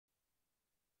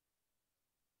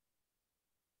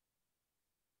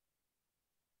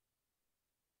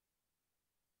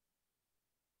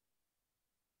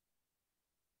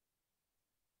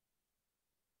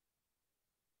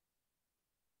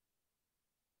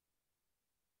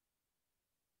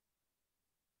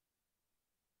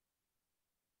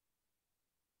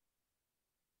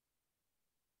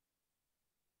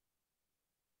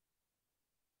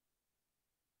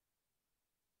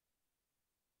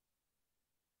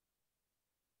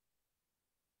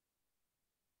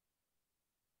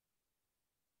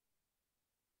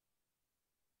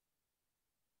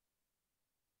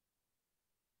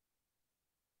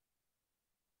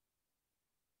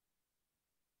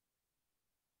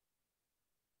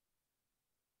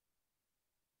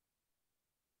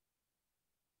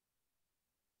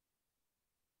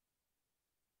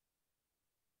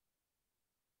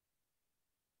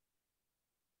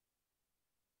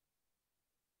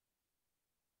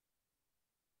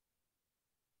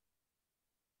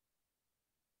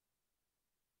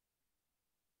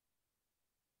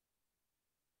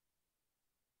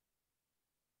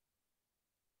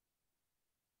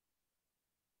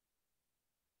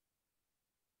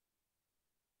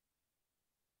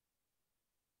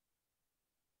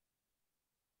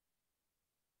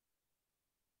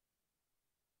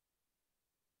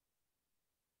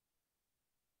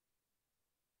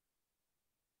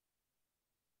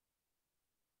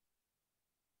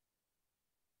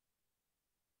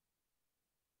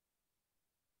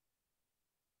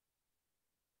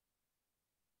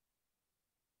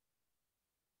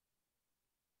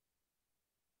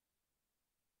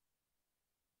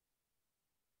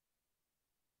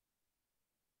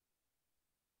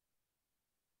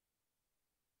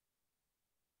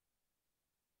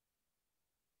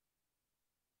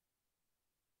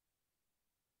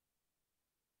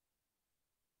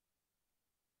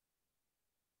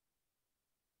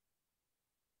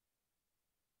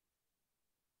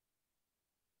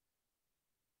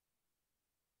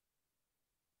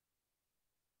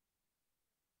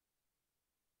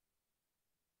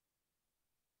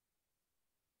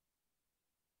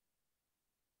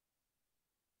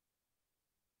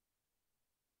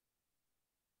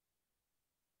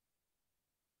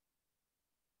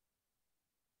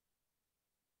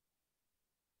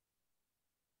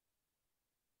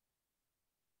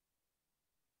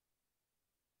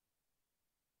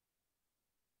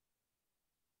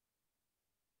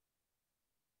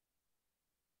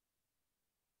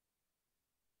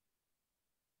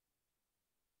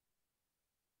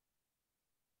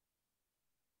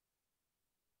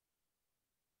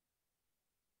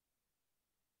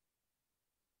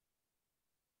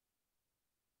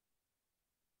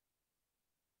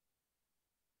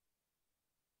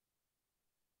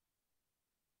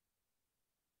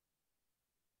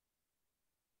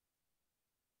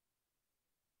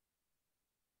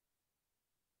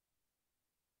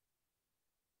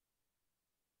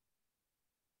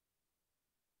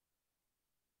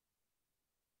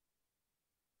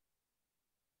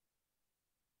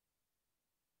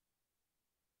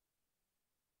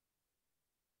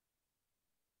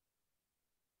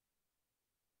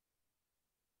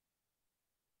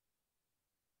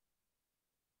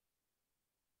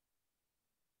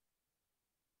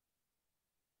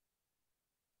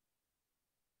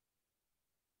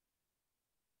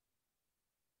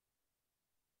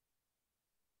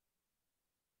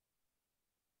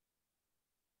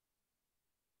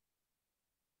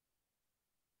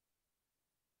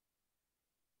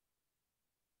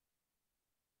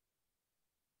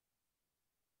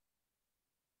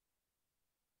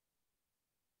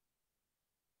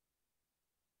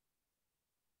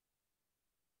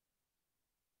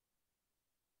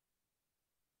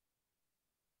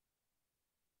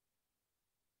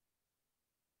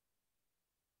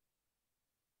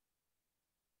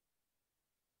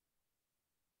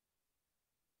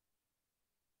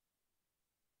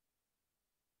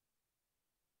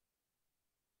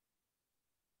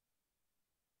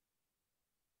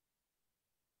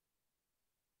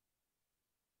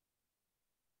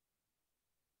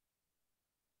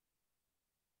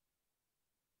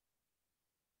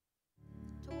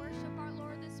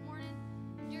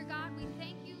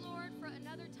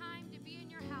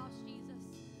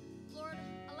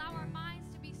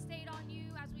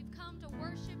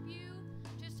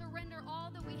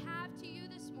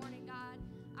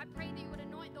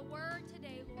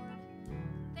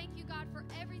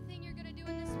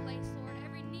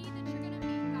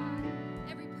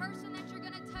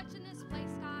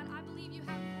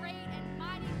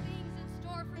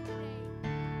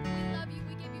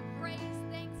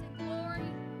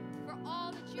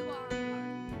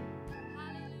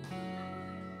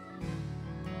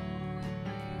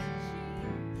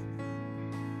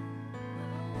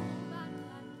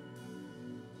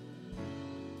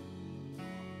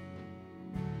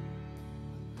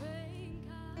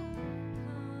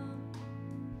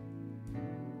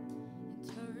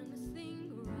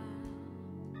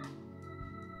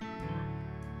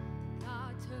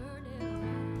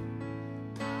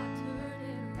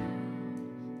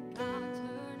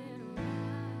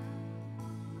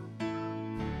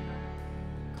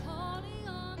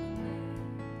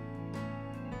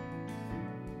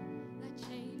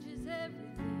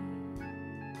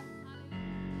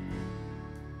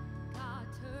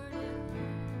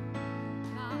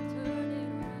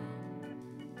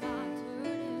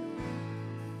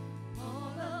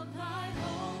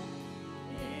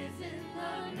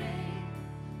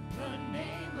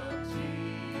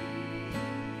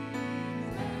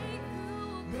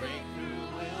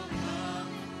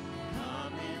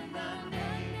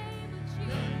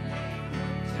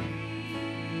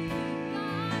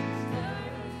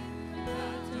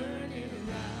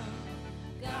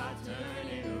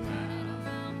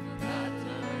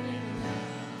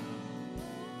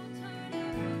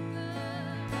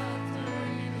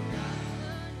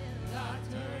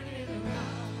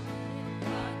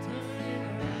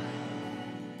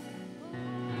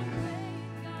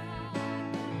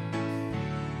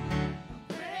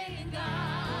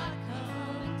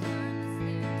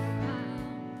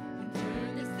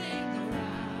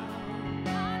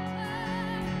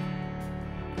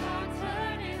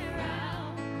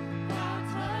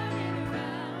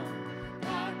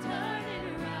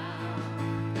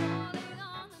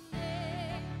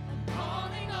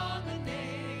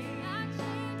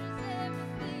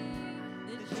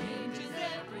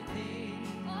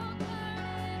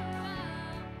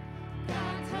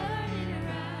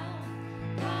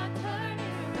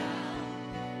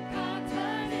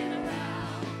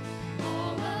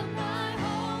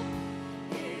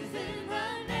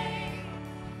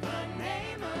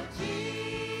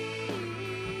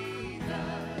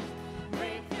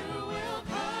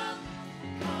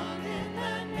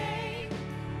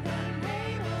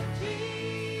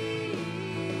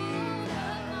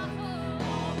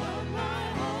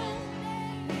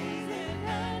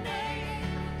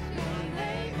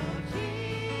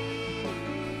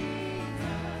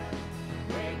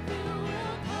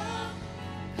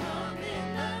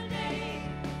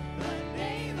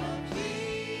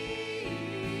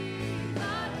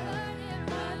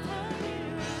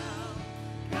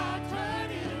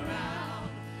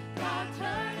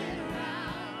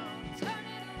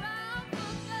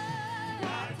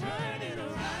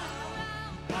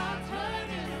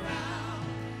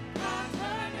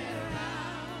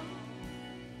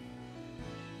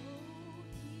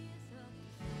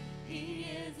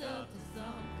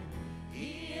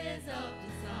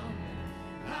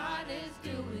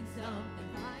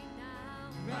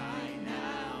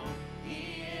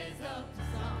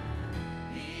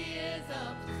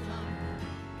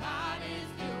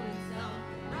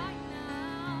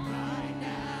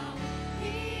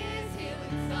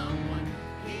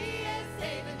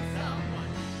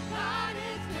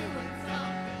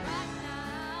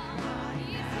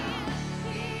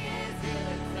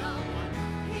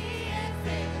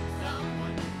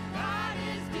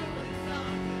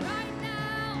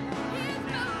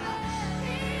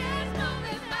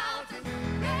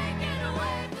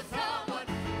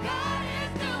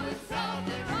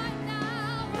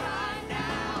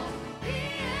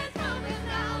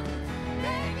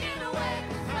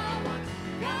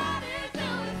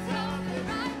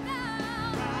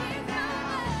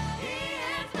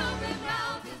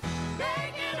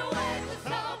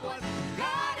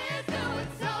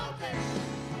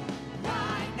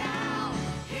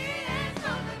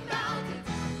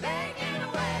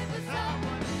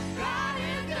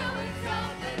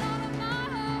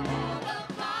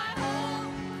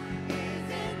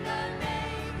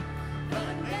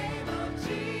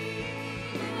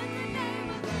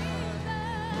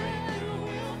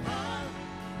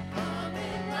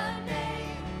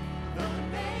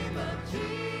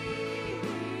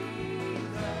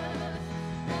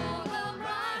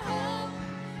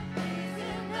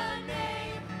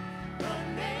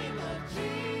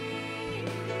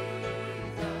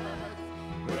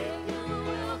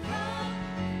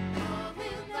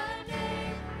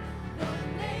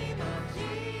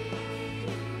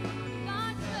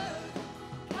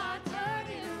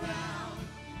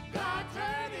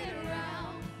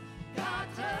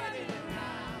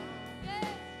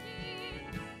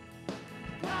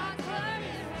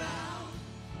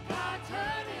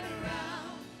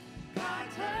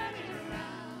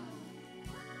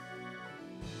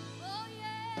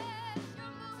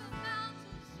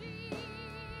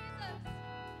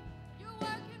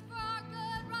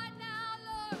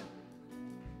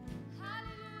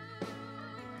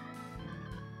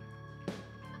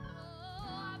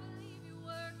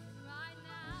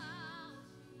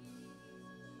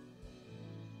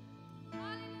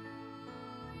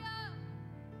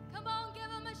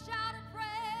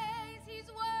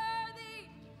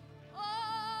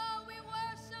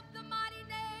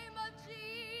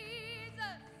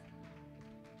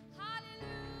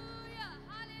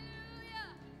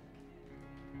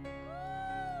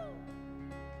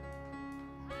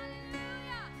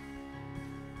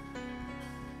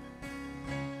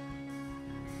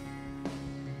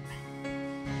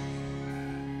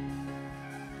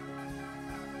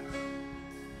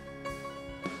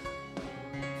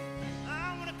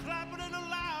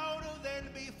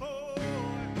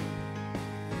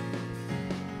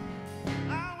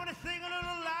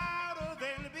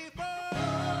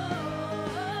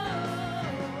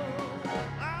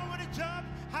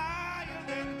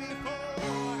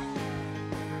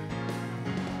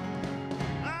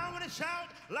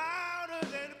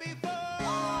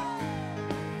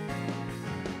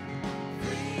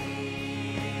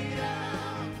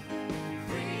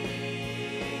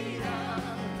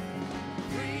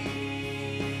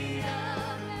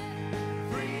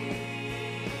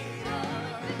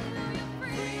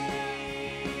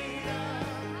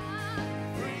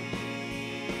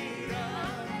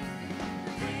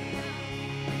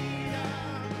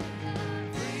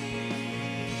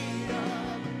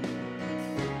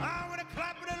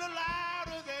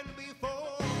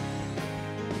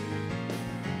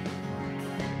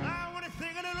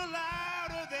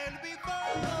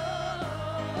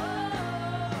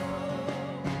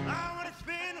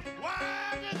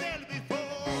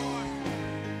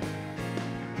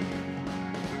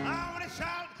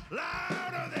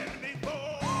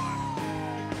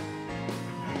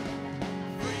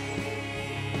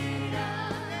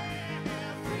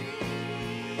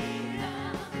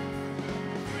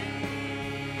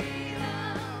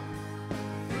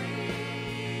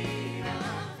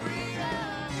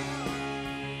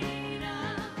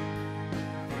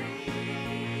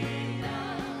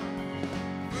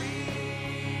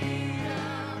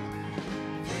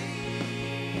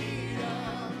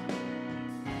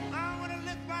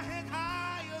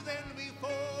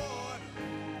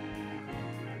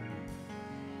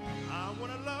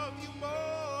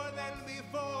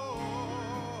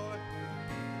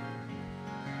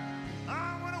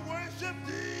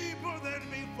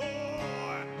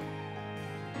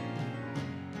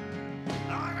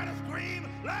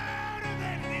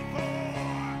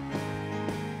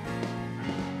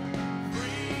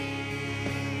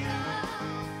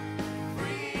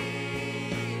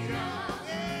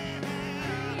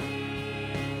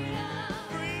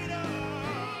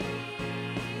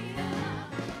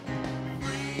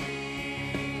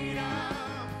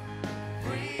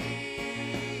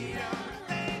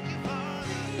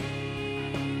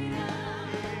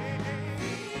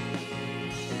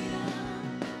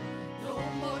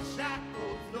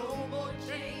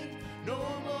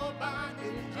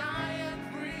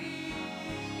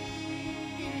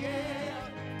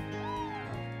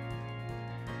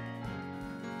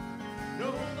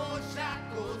No more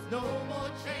shackles, no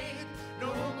more chains,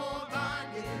 no more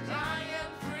bondage. I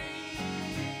am free.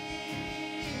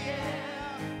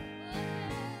 Yeah.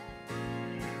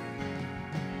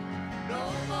 No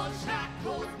more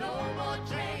shackles, no more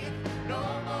chains, no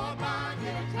more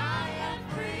bondage. I am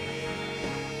free.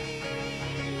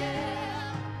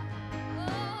 Yeah.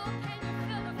 Oh, can you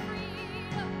feel the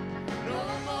freedom? No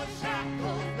more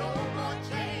shackles, no more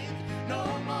chains, no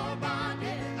more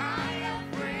bondage. I am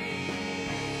free.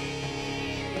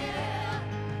 Yeah.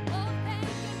 Oh, thank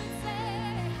him and say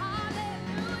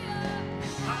hallelujah.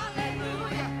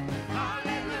 Hallelujah,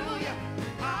 hallelujah,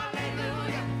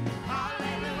 hallelujah,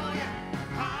 hallelujah,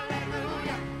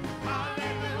 hallelujah,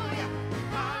 hallelujah,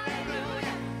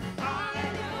 hallelujah, hallelujah,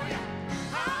 hallelujah,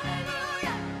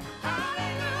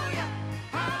 hallelujah,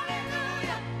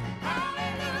 hallelujah, hallelujah,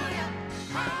 hallelujah,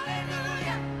 hallelujah,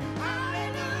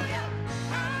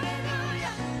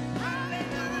 hallelujah,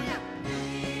 hallelujah.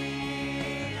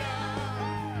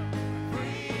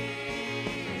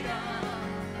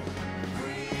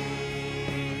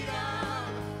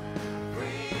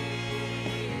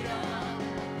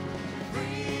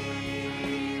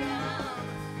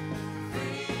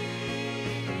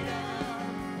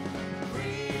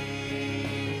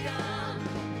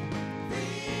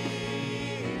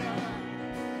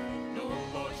 No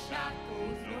more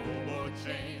shackles, no more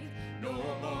chains, no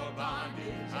more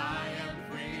bondage. I am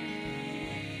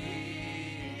free.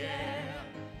 Yeah.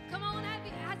 Come on, has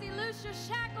he loosed your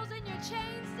shackles and your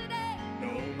chains today?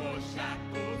 No more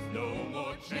shackles, no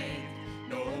more chains,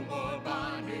 no more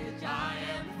bondage. I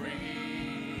am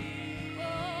free. Oh,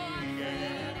 I'm free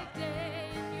Yeah. today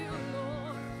in you,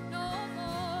 Lord. No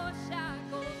more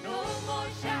shackles. No more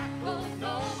shackles,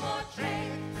 no more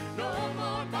chains, no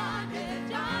more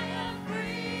bondage. I am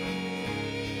free.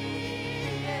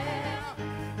 Yeah.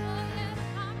 Oh, yes,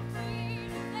 I'm free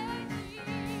today,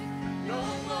 Jesus. No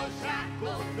more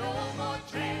shackles, no more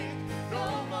chains, no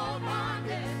more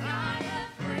bondage. I am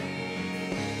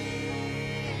free.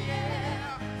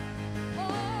 Yeah.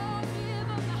 Oh, give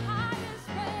him the highest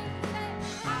praise. Say,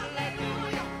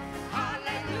 Hallelujah,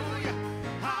 hallelujah,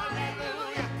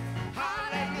 hallelujah,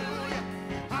 hallelujah,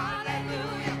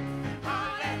 hallelujah, hallelujah,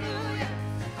 hallelujah,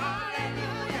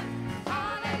 hallelujah,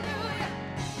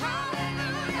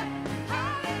 hallelujah,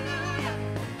 hallelujah, hallelujah,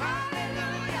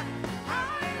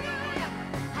 hallelujah,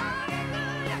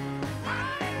 hallelujah,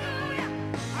 hallelujah,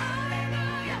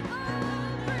 hallelujah.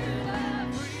 oh,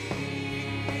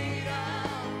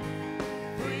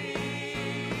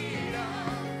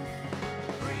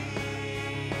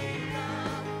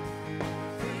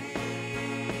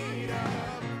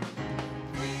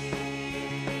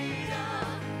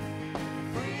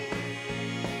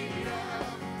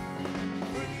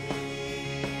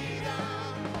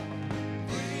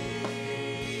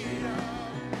 freedom.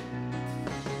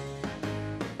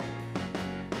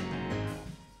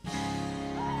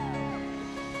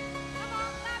 Come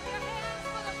on, clap your hands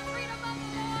for the freedom of the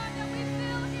Lord that we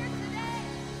feel here today.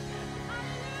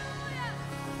 Hallelujah.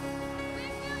 We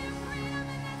feel your freedom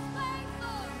in this place,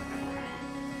 Lord.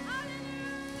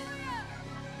 Hallelujah.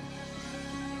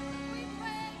 We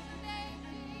praise your name,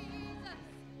 Jesus.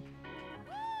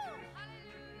 Woo.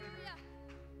 Hallelujah.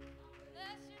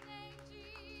 Bless your name,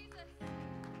 Jesus.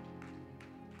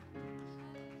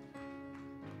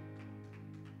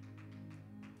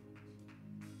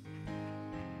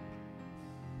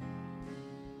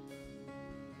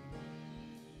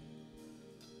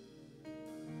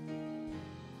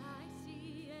 I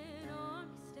see an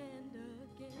army stand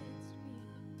against me.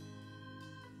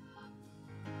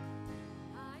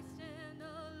 I stand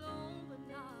alone, but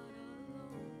not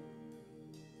alone.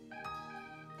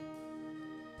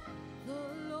 The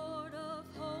Lord of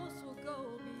hosts will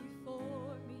go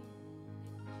before me.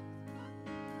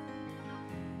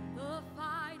 The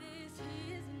fight is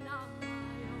his, not my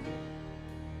own.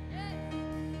 Yes.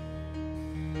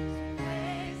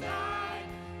 Praise thy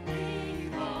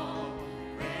name,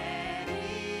 already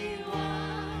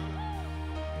won.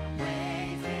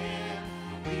 Praise him,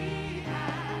 he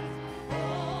has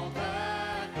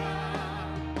overcome.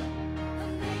 The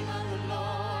name of the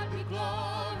Lord be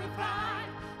glorified.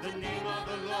 The name of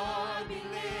the Lord be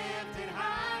lifted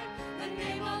high. The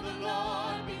name of the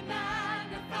Lord be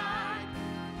magnified.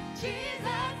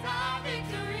 Jesus, our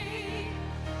victory.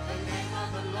 The name of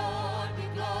the Lord be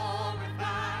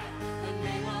glorified. The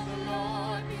name of the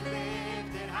Lord be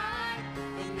lifted high.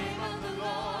 The name of the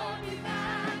Lord be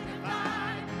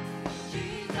magnified.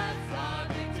 Jesus, our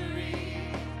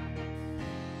victory.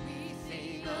 We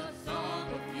sing a song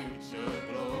of future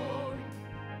glory.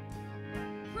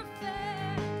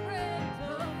 Prophetic praise.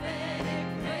 Prophetic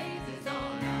praises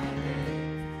on our lips.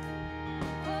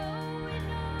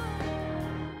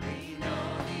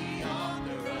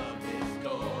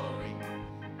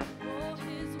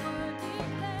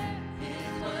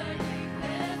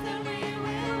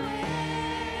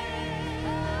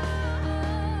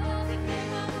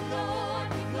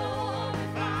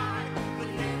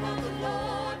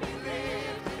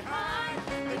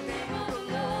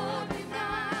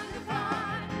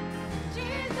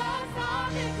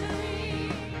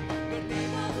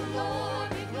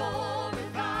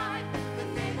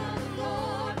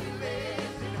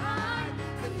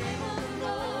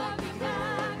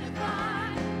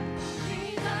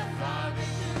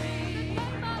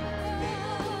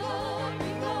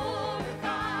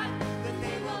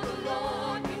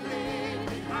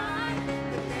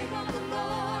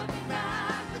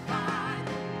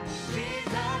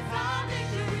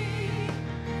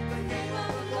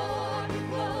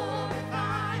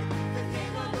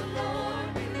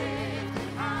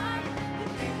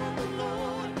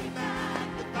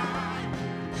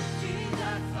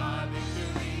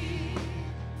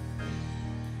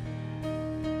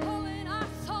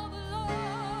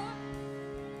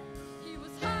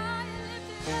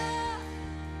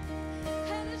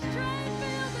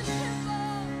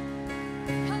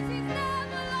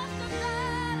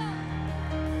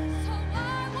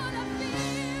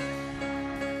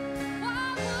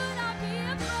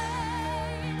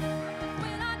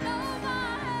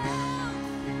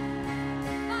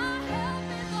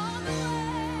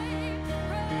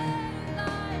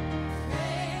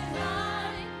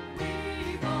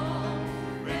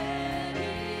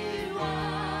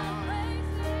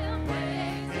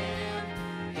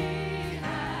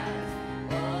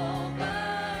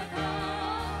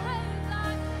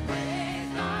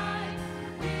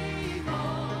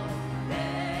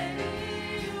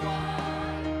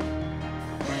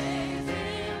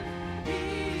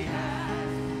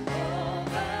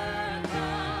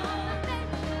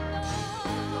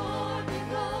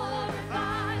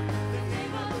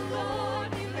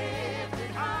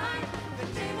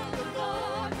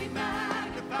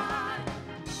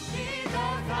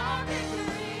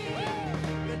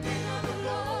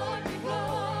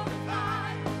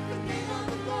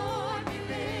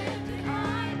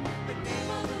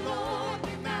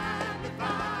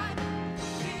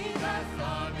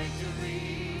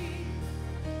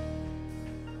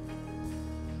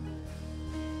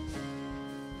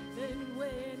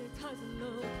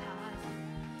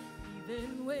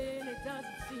 Even when it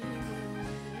doesn't seem we'll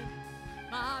win.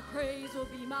 My praise will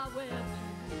be my weapon.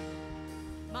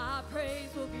 My praise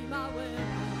will be my weapon.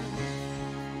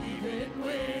 Even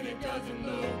when it doesn't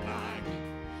look like it,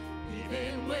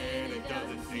 even when it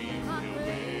doesn't seem My we'll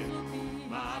praise win, will be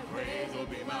my praise will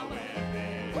be my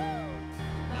weapon.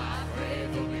 My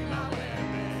praise will be my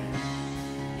weapon.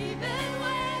 even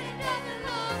when it doesn't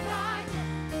look like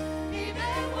it,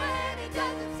 even when it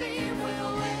doesn't seem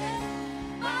we'll win.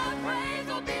 My praise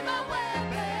will be my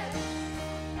weapon.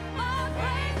 My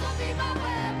praise will be my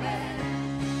weapon.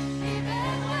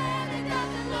 Even when it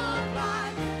doesn't look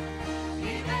like it,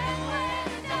 even when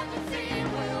it doesn't seem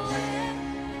we'll win.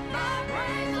 My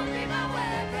praise will be my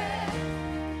weapon.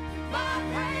 My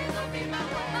praise will be my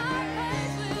weapon.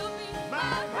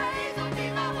 My praise will be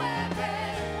my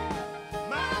weapon.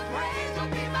 My praise will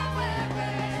be my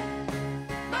weapon.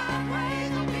 My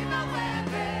praise will be my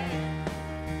weapon.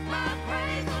 My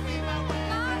praise will be my My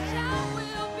weapon. shout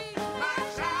will be. My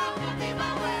shout will be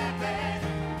my weapon.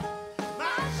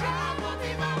 My shout will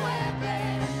be my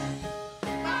weapon.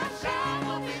 My shout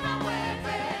will be my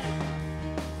weapon.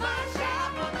 My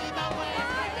shout will be my My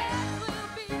weapon. dance will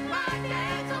be. My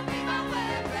dance will be my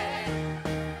weapon.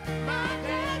 My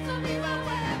dance will be my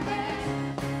weapon.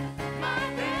 My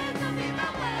dance will be my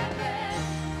weapon.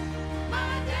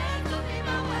 My dance will be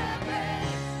my weapon.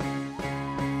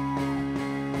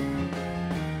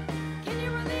 Can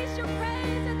you release your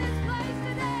praise in this place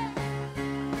today?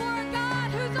 For a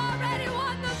God who's already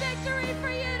won the victory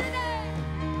for you today.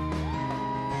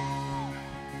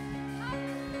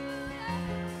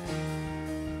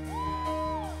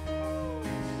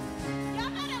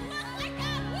 Y'all better look like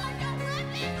God won your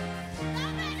blessing.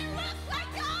 Y'all better look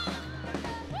like God.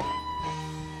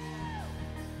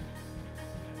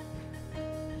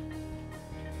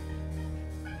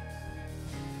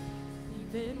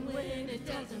 Even when it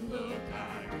doesn't look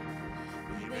Like,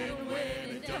 even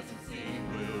when it doesn't seem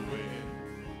we'll win,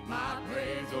 my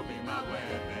praise will be my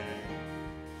weapon.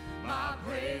 My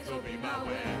praise will be my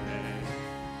weapon.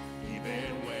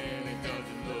 Even when it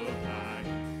doesn't look like,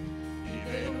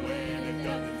 even when it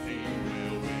doesn't seem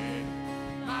we'll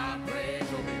win, my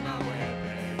praise will be my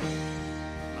weapon.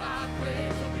 My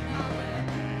praise will be my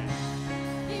weapon.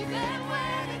 even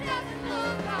when it doesn't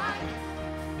look like,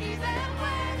 even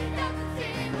when it doesn't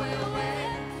seem we'll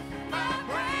win. My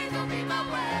praise will be my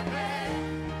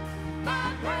weapon.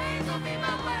 My praise will be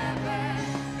my weapon.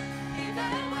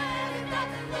 Even when it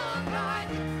doesn't look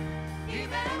like,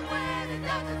 even when it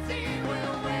doesn't seem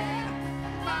we'll win.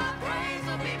 My praise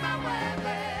will be my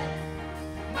weapon.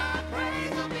 My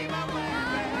praise will be my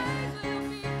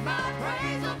weapon. My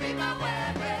praise will be My praise will be my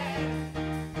weapon.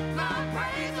 My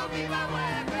praise will be my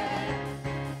weapon.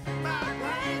 My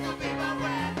praise will be my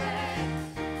weapon.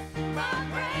 My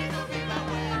praise will be my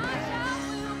my weapon. shout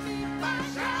will be. My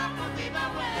shout will be my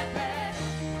weapon.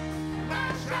 My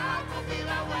shout will be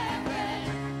my weapon.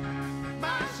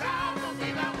 My shout will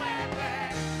be my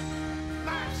weapon.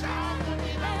 My shout will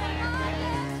be my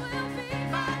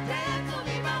weapon. My dance will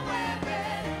be my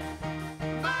weapon.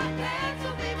 My dance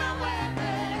will be my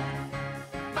weapon.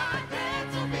 My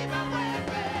dance will be my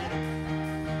weapon.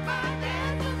 My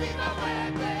dance will be my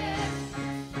weapon.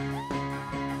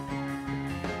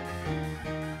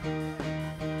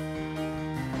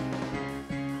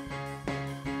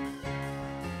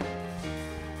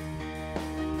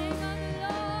 The name of the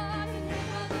Lord, the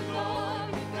name of the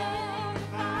Lord be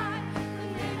glorified. The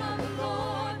name of the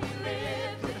Lord be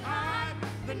lifted high.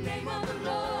 The name of the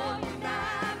Lord be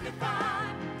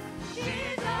magnified.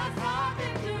 Jesus our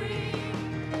victory.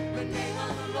 The name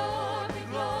of the Lord be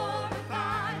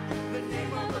glorified. The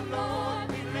name of the Lord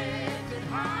be lifted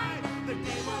high. The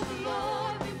name of the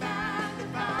Lord be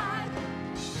magnified.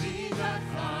 Jesus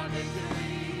our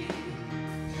victory.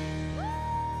 Woo!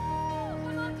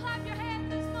 Come on, clap your hands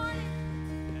this morning.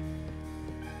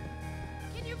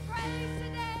 Can you praise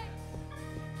today?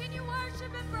 Can you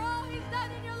worship Him for all He's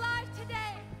done in your life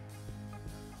today?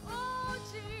 Oh,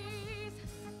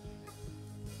 Jesus.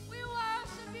 We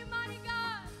worship you, mighty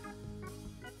God.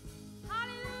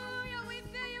 Hallelujah. We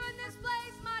feel you in this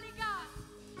place, mighty God.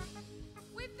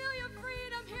 We feel your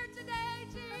freedom here today,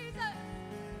 Jesus.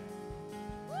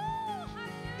 Woo!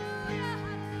 Hallelujah.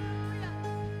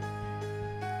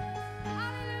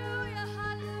 Hallelujah.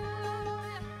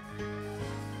 Hallelujah.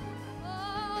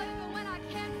 Oh, even when I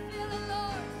can't feel it,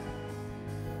 Lord.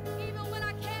 Even when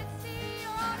I can't see, you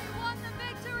already won the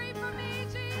victory for me,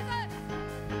 Jesus.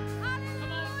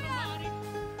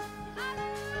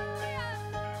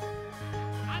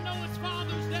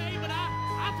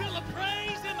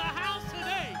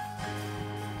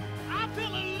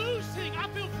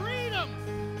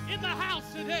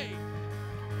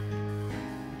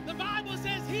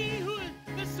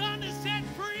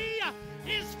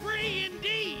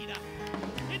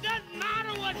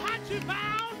 you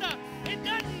bound. It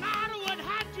doesn't matter what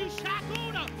had you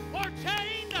shackled or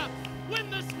chained. When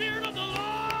the Spirit of the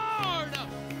Lord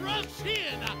runs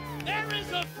in, there is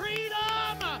a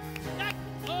freedom that,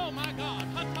 oh my God.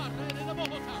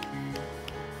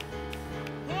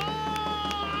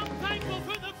 Oh, I'm thankful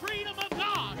for the freedom of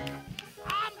God.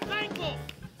 I'm thankful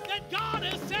that God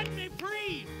has set me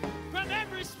free from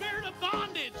every spirit of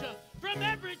bondage, from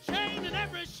every chain and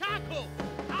every shackle.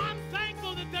 I'm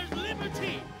thankful that there's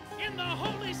liberty in the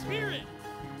Holy Spirit.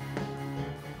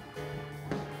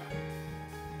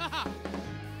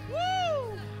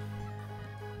 Woo!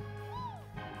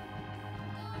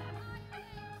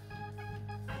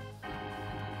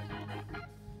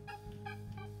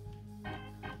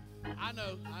 I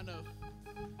know.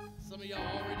 Some of y'all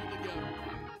all ready to go.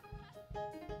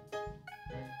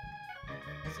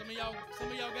 Some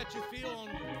of y'all got your feel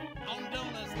on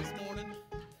donuts this morning.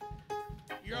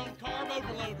 You're on carb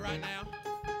overload right now,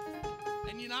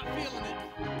 and you're not feeling it.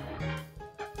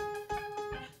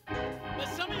 But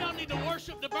some of y'all need to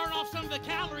worship to burn off some of the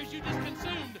calories you just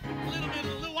consumed a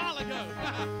little while ago.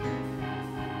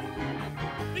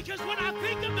 Because when I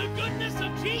think of the goodness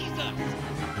of Jesus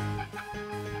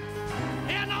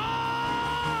and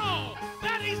all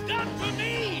that He's done for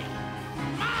me,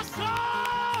 my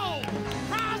soul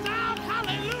cries out,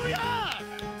 hallelujah!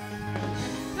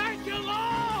 Thank you,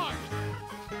 Lord!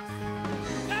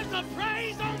 There's a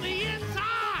praise on the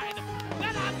inside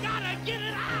that I've got to get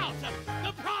it out.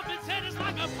 The prophet said it's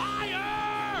like a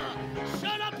fire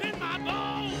shut up in my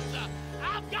bones.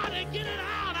 I've got to get it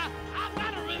out. I've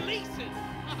got to release it.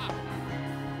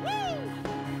 Woo!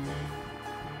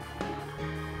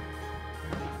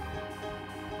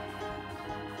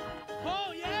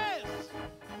 Oh, yes!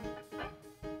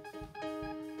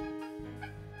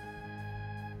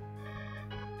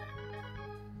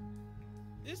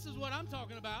 This is what I'm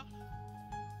talking about.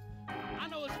 I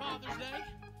know it's Father's Day,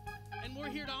 and we're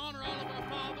here to honor all of our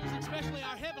fathers, especially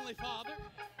our Heavenly Father.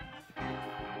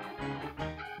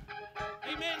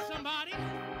 Amen, somebody.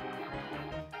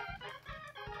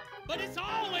 But it's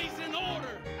always in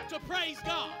order to praise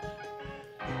God.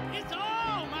 It's,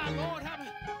 oh, my Lord,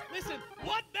 listen,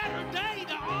 what better day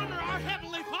to honor our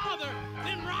Heavenly Father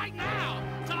than right now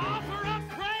to offer up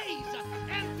praise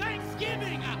and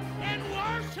thanksgiving and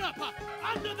worship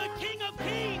unto the King of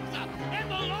Kings and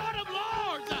the Lord of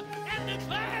Lords and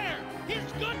declare His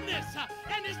goodness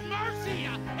and His mercy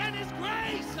and His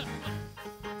grace.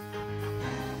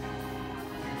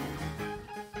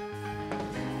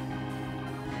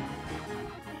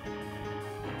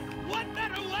 What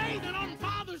better way than on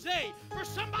Father's Day for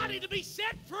somebody to be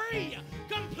set free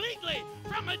completely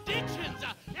from addictions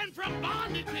and from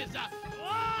bondages?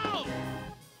 Whoa!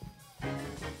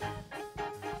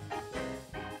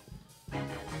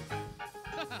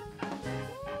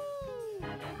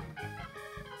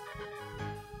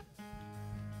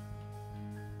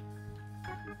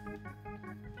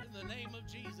 In the name of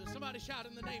Jesus. Somebody shout,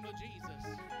 in the name of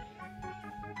Jesus.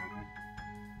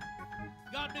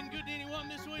 God been good to anyone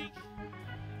this week?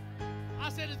 I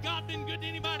said, has God been good to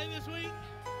anybody this week?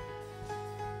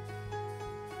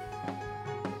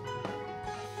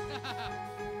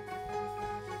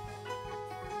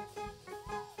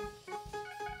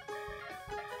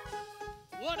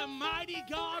 What a mighty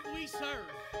God we serve.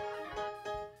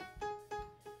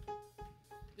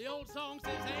 The old song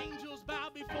says, angels bow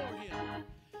before Him.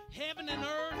 Heaven and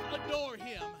earth adore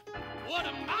Him. What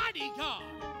a mighty God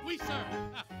we serve.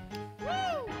 Woo!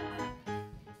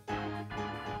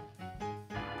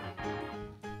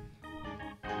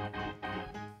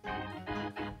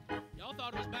 Y'all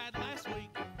thought it was bad last week.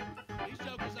 These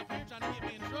jokers up here trying to get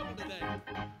me in trouble today.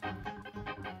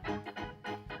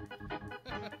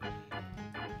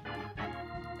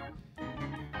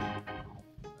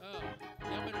 Oh,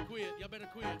 y'all better quit. Y'all better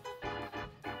quit.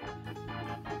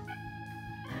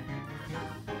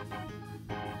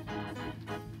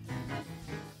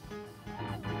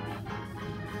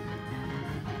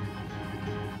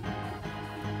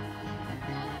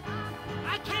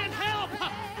 I can't help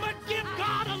but give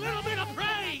God a little bit of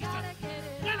praise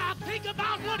when I think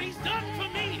about what He's done for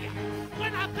me,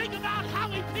 when I think about how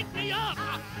He picked me up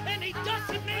and He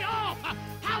dusted me off,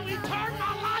 how He turned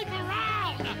my life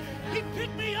around. He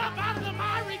picked me up out of the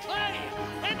miry clay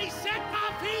and He set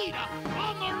my feet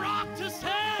on the rock to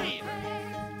stay.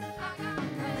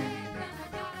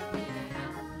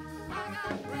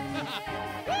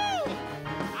 Woo!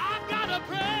 I've got to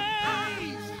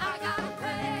praise. I've got to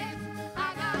praise,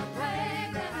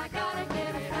 and I got to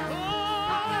get it out.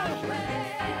 I've got to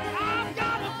praise. I've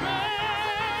got to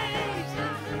praise,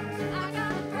 and I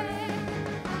got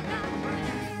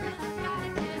to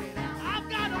get it out. I've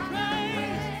got to praise.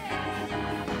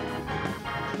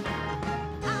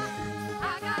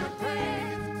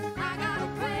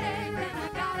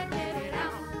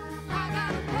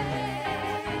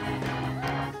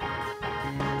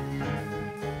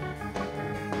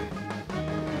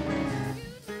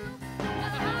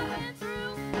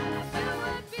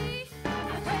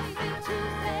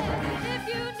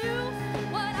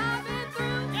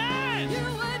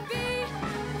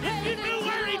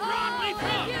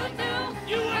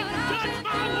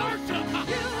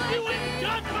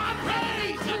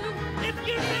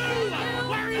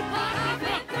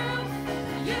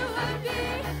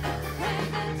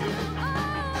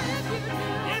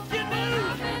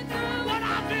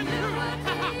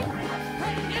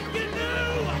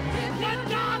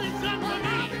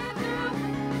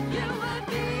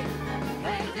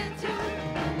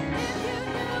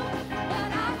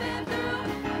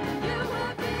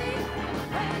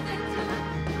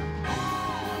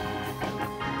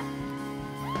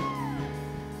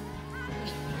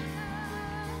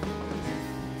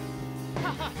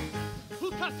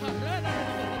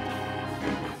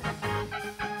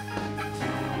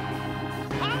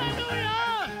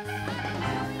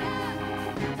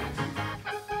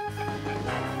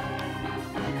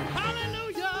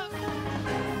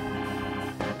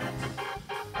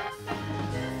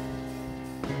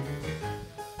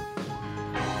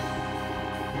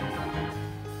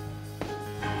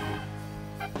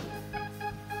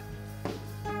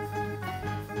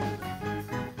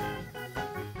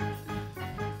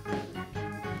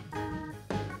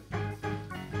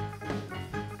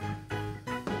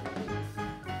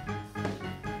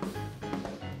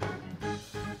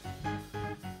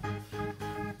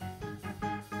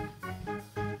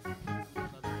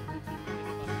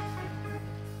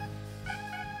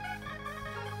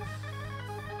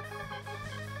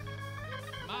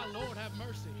 Lord have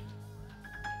mercy.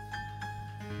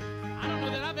 I don't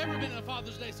know that I've ever been in a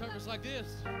Father's Day service like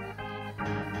this.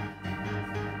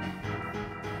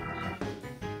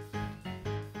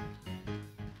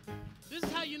 This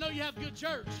is how you know you have good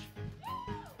church.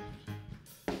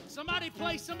 Somebody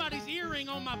placed somebody's earring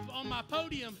on my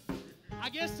podium. I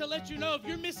guess to let you know if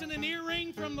you're missing an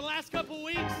earring from the last couple of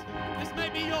weeks, this may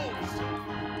be yours.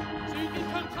 So you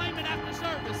can come claim it after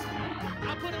service.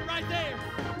 I'll put it right there.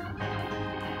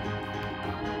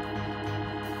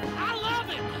 I love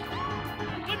it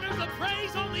when there's a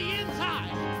praise on the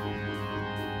inside.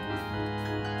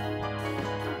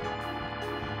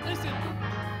 Listen,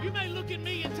 you may look at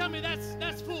me and tell me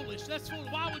that's foolish. That's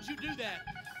foolish. Why would you do that?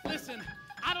 Listen,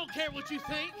 I don't care what you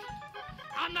think.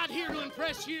 I'm not here to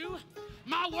impress you.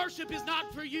 My worship is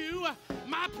not for you.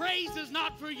 My praise is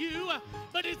not for you,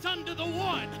 but it's unto the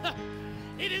one.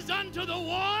 It is unto the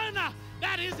one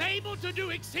that is able to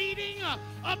do exceeding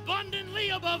abundantly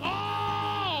above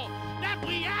all that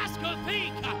we ask or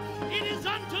think. It is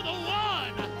unto the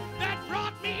one that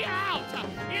brought me out.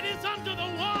 It is unto the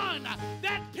one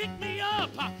that picked me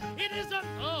up. It is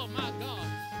oh my God.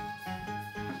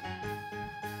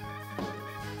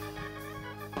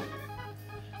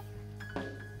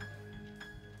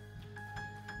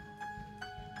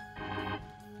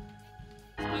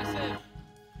 I said,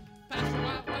 Pastor,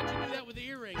 why'd you do that with the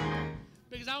earring?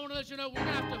 Because I want to let you know we're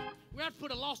gonna have to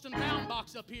put a lost and found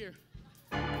box up here.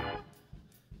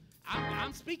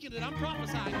 I'm speaking it. I'm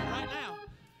prophesying it right now.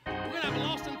 We're gonna have a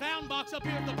lost and found box up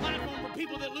here at the platform for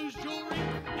people that lose jewelry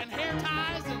and hair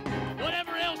ties and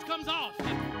whatever else comes off.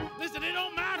 Listen, it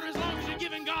don't matter as long as you're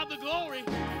giving God the glory.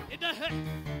 It doesn't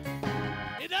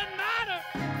matter.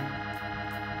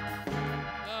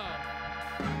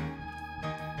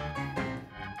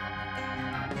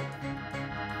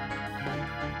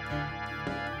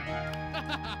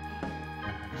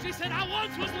 She said, I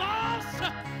once was lost,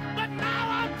 but now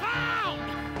I'm found.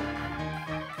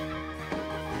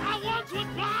 I once was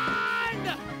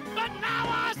blind, but now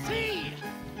I see.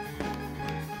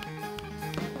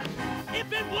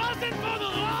 If it wasn't for the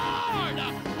Lord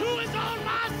who is on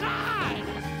my side.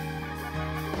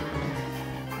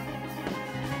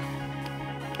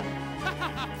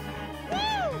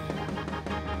 Woo!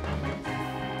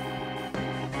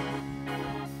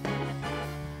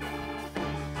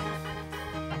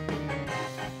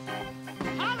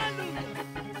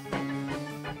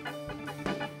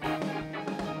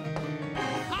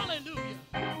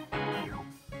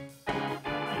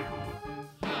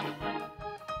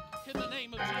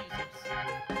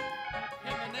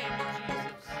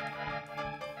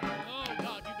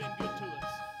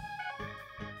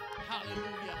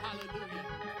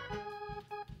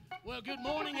 Good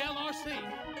morning, LRC.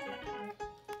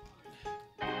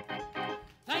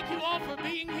 Thank you all for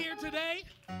being here today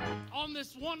on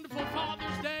this wonderful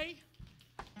Father's Day.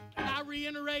 And I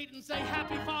reiterate and say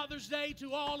Happy Father's Day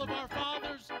to all of our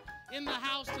fathers in the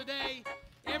house today.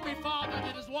 Every father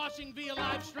that is watching via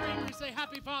live stream, we say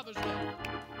Happy Father's Day.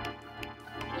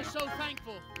 We're so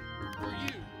thankful for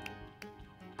you.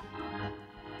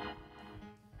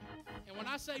 And when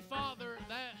I say father,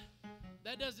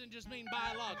 that doesn't just mean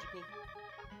biological.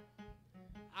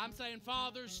 I'm saying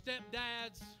fathers,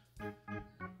 stepdads,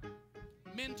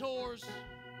 mentors,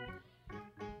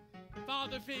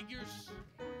 father figures.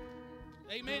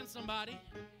 Amen, somebody.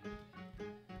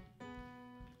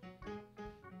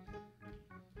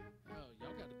 Oh,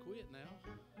 y'all got to quit now.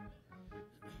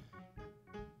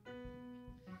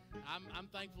 I'm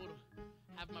thankful to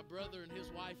have my brother and his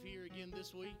wife here again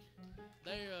this week.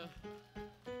 They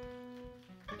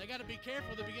got to be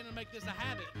careful. They're beginning to make this a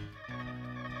habit.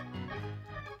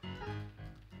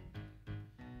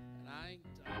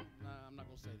 And I'm not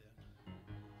going to say that.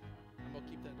 I'm going to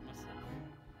keep that to myself.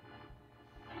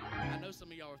 I know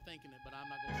some of y'all are thinking it, but I'm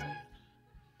not going to say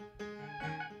it.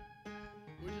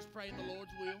 We're just praying the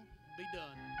Lord's will, be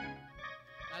done.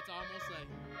 That's all I'm going to say.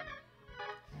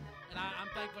 And I'm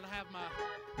thankful to have my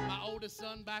oldest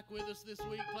son back with us this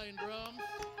week playing drums.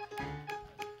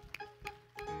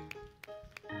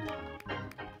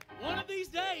 One of these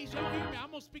days, y'all hear me,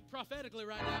 I'm going to speak prophetically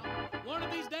right now. One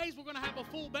of these days, we're going to have a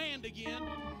full band again.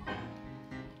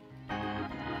 And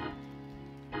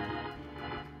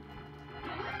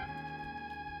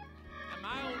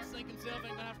my old sinking self ain't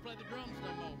going to have to play the drums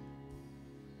no more.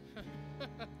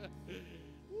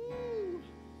 Woo.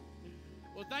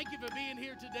 Well, thank you for being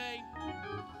here today.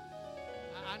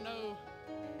 I know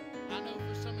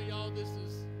for some of y'all this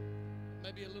is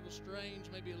maybe a little strange,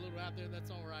 maybe a little out there. That's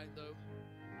all right, though.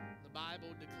 The Bible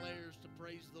declares to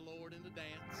praise the Lord and to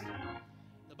dance.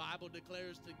 The Bible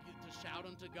declares to shout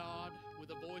unto God with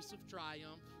a voice of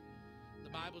triumph. The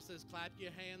Bible says, clap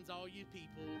your hands, all you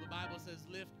people. The Bible says,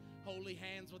 lift holy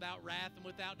hands without wrath and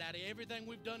without doubt. Everything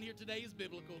we've done here today is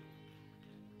biblical.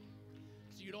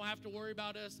 So you don't have to worry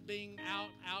about us being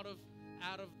out of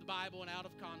the Bible and out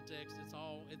of context. It's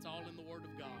all in the Word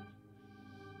of God.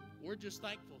 We're just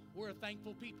thankful. We're a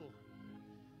thankful people.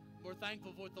 We're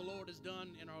thankful for what the Lord has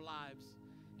done in our lives.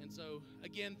 And so,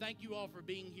 again, thank you all for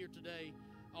being here today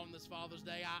on this Father's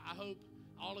Day. I hope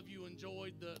all of you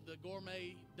enjoyed the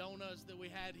gourmet donuts that we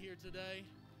had here today.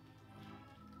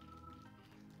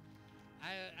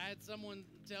 I had someone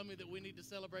tell me that we need to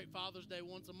celebrate Father's Day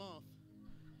once a month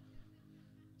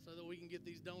so that we can get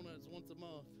these donuts once a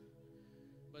month.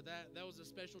 But that was a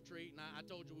special treat, and I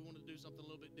told you we wanted to do something a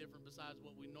little bit different besides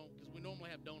what we know, because we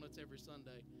normally have donuts every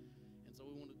Sunday. And so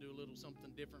we want to do a little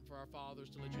something different for our fathers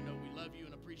to let you know we love you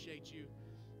and appreciate you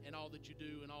and all that you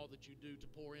do and all that you do to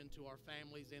pour into our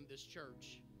families and this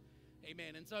church.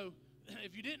 Amen. And so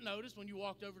if you didn't notice, when you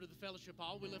walked over to the fellowship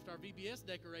hall, we left our VBS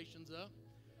decorations up,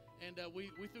 and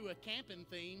we threw a camping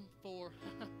theme for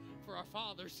for our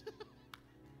fathers.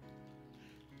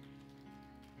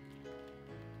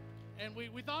 And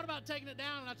we thought about taking it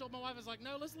down, and I told my wife, I was like,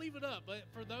 no, let's leave it up. But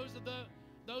for those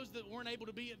that weren't able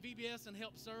to be at VBS and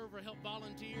help serve or help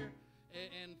volunteer,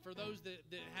 and for those that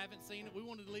haven't seen it, we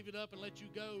wanted to leave it up and let you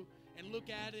go and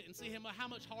look at it and see how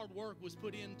much hard work was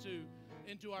put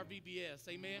into our VBS.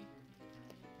 Amen.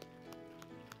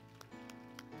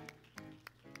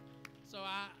 So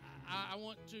I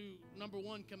want to, number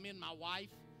one, commend my wife.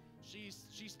 She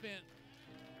spent,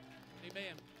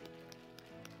 amen.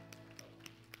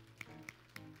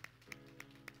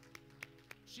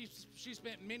 She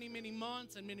spent many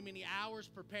months and many hours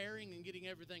preparing and getting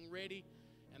everything ready,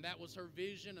 and that was her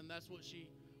vision, and that's what she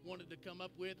wanted to come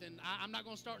up with. And I'm not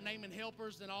going to start naming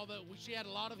helpers and all that. She had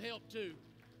a lot of help too.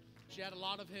 She had a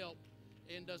lot of help,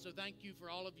 and so thank you for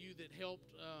all of you that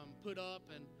helped put up,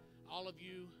 and all of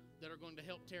you that are going to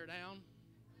help tear down.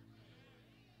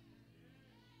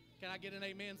 Can I get an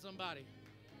amen, somebody?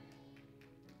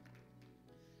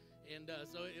 And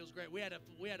so it was great. We had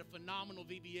a phenomenal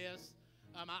VBS.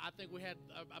 I think we had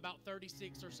about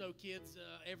 36 or so kids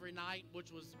every night,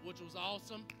 which was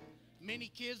awesome. Many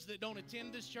kids that don't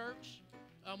attend this church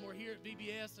were here at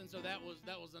VBS, and so that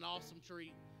was an awesome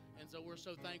treat. And so we're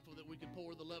so thankful that we could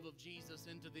pour the love of Jesus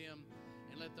into them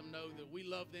and let them know that we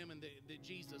love them and that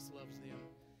Jesus loves them.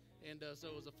 And so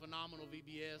it was a phenomenal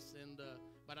VBS.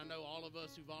 But I know all of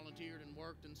us who volunteered and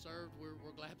worked and served,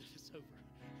 we're glad that it's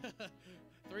over.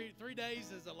 Three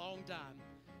days is a long time.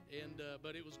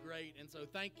 But it was great, and so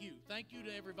thank you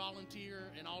to every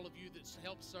volunteer and all of you that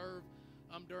helped serve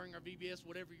during our VBS,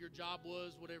 whatever your job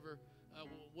was, whatever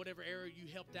area you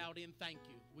helped out in. Thank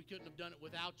you. We couldn't have done it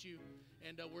without you,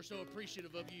 and we're so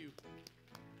appreciative of you.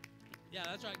 Yeah,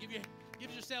 that's right. Give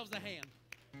yourselves a hand.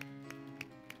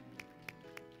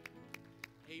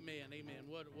 Amen.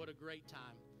 What a great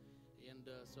time. And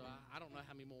so I don't know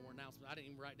how many more announcements. I didn't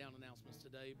even write down announcements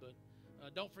today, but.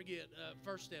 Don't forget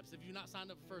First Steps. If you've not signed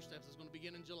up for First Steps, it's going to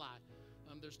begin in July.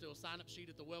 There's still a sign-up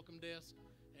sheet at the welcome desk,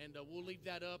 and we'll leave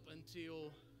that up until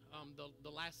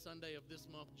the last Sunday of this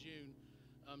month, June,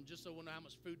 just so we'll know how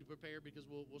much food to prepare, because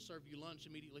we'll serve you lunch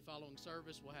immediately following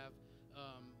service. We'll have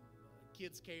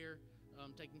kids care,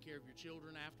 taking care of your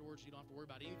children afterwards. You don't have to worry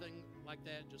about anything like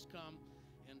that. Just come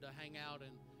and hang out.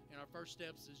 And our First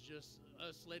Steps is just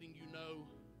us letting you know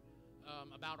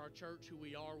about our church, who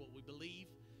we are, what we believe.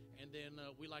 And then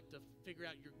we like to figure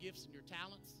out your gifts and your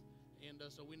talents, and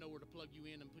so we know where to plug you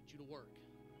in and put you to work.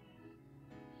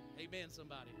 Amen,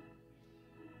 somebody.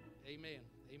 Amen.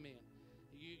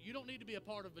 You don't need to be a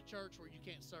part of a church where you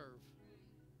can't serve.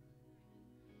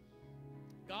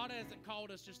 God hasn't called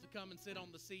us just to come and sit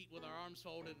on the seat with our arms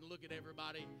folded and look at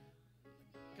everybody.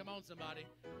 Come on, somebody.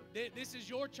 This is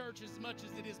your church as much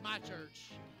as it is my church.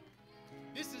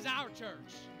 This is our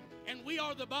church, and we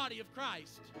are the body of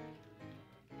Christ.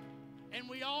 And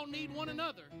we all need one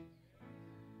another.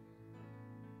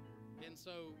 And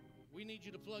so we need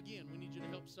you to plug in. We need you to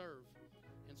help serve.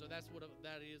 And so that's what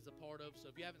that is a part of. So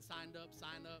if you haven't signed up,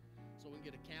 sign up so we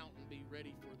can get a count and be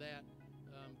ready for that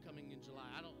coming in July.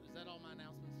 Is that all my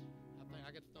announcements? I think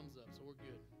I got the thumbs up, so we're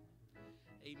good.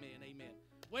 Amen, amen.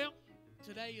 Well,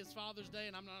 today is Father's Day,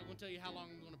 and I'm not going to tell you how long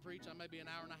I'm going to preach. I may be an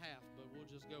hour and a half, but we'll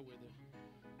just go with it.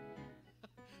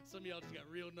 Some of y'all just got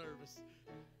real nervous.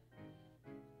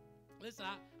 Listen,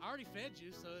 I already fed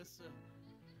you, so it's...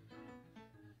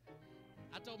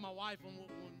 I told my wife when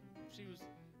she was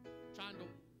trying to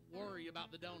worry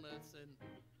about the donuts,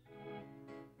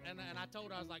 and I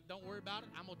told her, I was like, don't worry about it.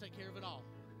 I'm going to take care of it all.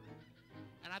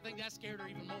 And I think that scared her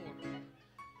even more.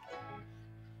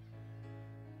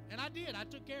 And I did. I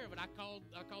took care of it. I called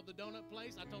the donut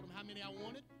place. I told them how many I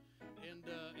wanted. And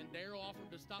Daryl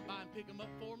offered to stop by and pick them up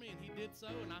for me, and he did so,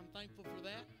 and I'm thankful for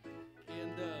that.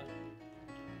 And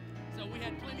so we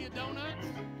had plenty of donuts,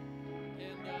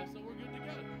 and so we're good to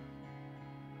go.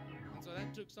 And so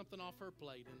that took something off her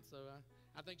plate, and so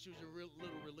I think she was a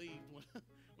little relieved when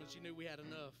she knew we had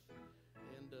enough.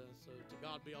 And so to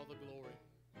God be all the glory.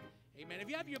 Amen. If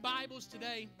you have your Bibles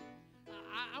today,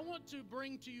 I want to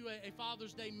bring to you a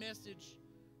Father's Day message,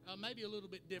 maybe a little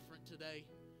bit different today.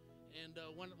 And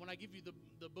when I give you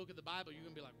the book of the Bible, you're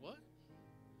going to be like, what?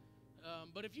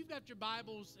 But if you've got your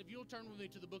Bibles, if you'll turn with me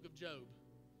to the book of Job.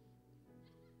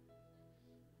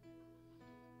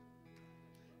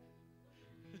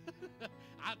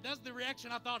 That's the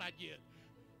reaction I thought I'd get.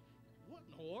 What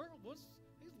in the world?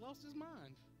 He's lost his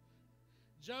mind.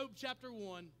 Job chapter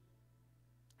 1,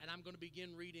 and I'm going to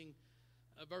begin reading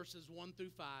verses 1 through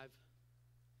 5.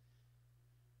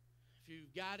 If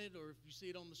you've got it or if you see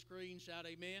it on the screen, shout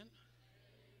amen.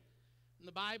 And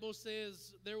the Bible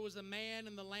says, there was a man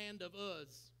in the land of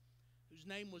Uz, whose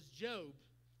name was Job,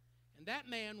 and that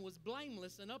man was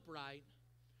blameless and upright,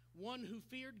 one who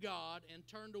feared God and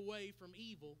turned away from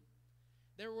evil.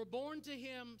 There were born to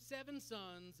him 7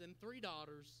 sons and 3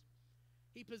 daughters.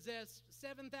 He possessed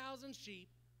 7,000 sheep,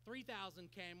 3,000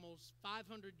 camels,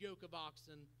 500 yoke of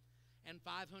oxen, and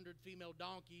 500 female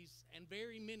donkeys, and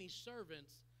very many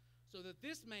servants, so that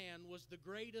this man was the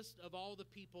greatest of all the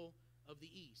people of the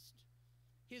east.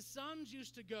 His sons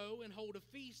used to go and hold a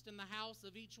feast in the house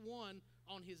of each one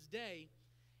on his day,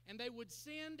 and they would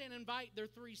send and invite their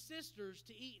 3 sisters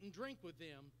to eat and drink with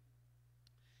them.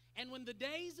 And when the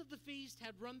days of the feast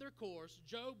had run their course,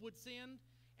 Job would send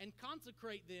and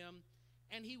consecrate them,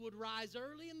 and he would rise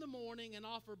early in the morning and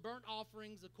offer burnt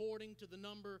offerings according to the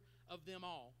number of them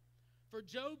all. For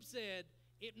Job said,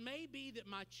 it may be that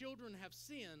my children have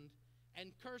sinned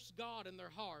and cursed God in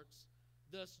their hearts.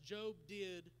 Thus Job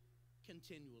did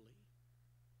continually.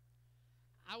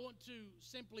 I want to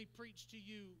simply preach to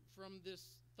you from this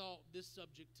thought, this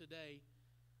subject today,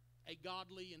 a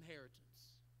godly inheritance.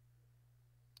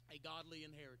 A godly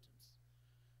inheritance.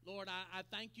 Lord, I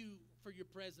thank you for your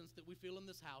presence that we feel in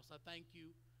this house. I thank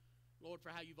you, Lord, for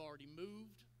how you've already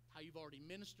moved, how you've already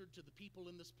ministered to the people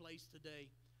in this place today.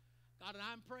 God, and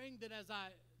I'm praying that as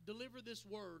I deliver this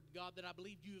word, God, that I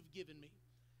believe you have given me,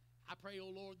 I pray, oh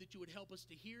Lord, that you would help us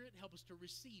to hear it, help us to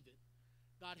receive it.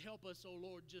 God, help us, oh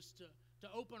Lord, just to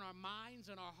open our minds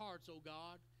and our hearts, oh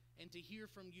God, and to hear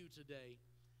from you today.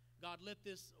 God, let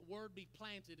this word be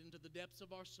planted into the depths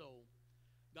of our soul.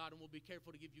 God, and we'll be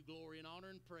careful to give you glory and honor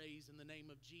and praise. In the name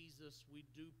of Jesus, we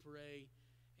do pray.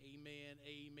 Amen,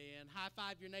 amen. High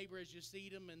five your neighbor as you see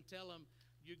them and tell them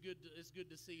it's good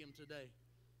to see him today.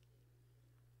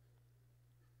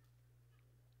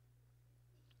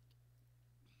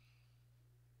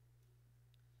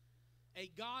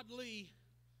 A godly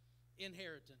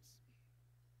inheritance.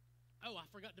 Oh, I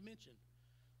forgot to mention.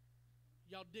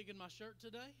 Y'all digging my shirt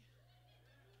today?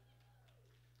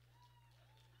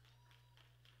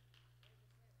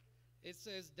 It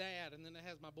says Dad, and then it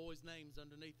has my boys' names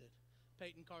underneath it.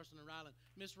 Peyton, Carson, and Ryland.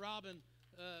 Miss Robin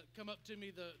come up to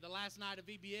me the last night of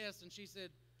VBS, and she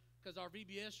said, because our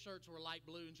VBS shirts were light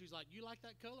blue, and she's like, you like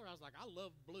that color? I was like, I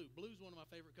love blue. Blue's one of my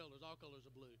favorite colors. All colors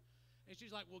are blue. And she's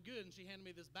like, well, good. And she handed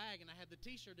me this bag, and I had the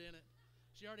T-shirt in it.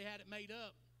 She already had it made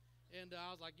up. And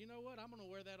I was like, you know what? I'm going to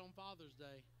wear that on Father's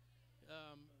Day.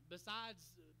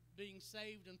 Besides being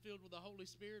saved and filled with the Holy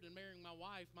Spirit and marrying my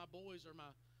wife, my boys are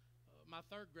my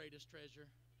third greatest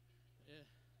treasure.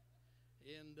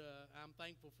 And I'm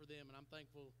thankful for them, and I'm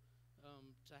thankful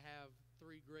to have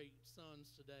 3 great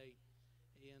sons today.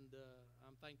 And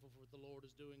I'm thankful for what the Lord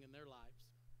is doing in their lives.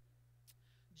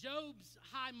 Job's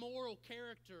high moral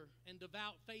character and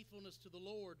devout faithfulness to the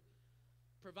Lord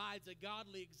provides a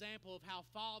godly example of how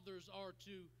fathers are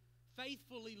to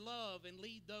faithfully love and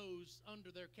lead those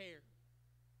under their care.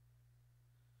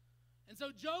 And so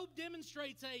Job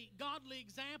demonstrates a godly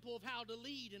example of how to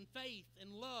lead in faith and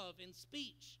love in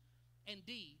speech and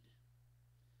deed.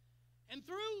 And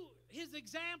through his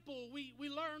example, we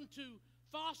learn to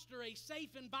foster a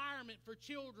safe environment for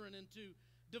children and to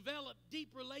develop deep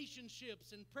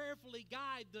relationships and prayerfully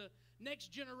guide the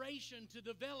next generation to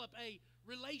develop a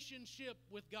relationship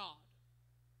with God.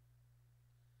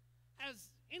 Has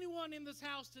anyone in this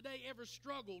house today ever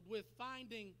struggled with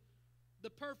finding the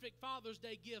perfect Father's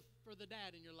Day gift for the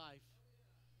dad in your life?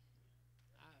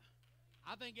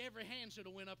 I think every hand should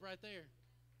have went up right there.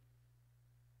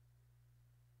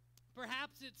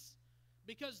 Perhaps it's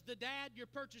because the dad you're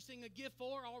purchasing a gift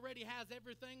for already has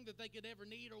everything that they could ever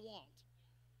need or want.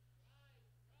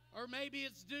 Or maybe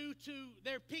it's due to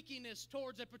their pickiness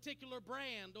towards a particular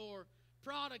brand or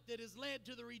product that has led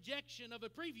to the rejection of a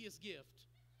previous gift.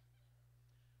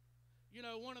 You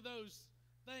know, one of those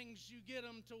things you get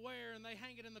them to wear and they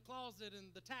hang it in the closet and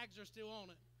the tags are still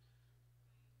on it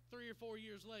 3 or 4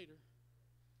 years later.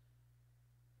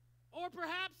 Or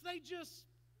perhaps they just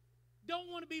don't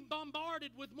want to be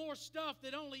bombarded with more stuff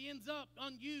that only ends up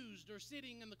unused or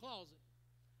sitting in the closet.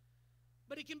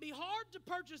 But it can be hard to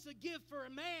purchase a gift for a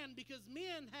man because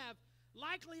men have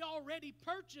likely already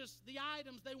purchased the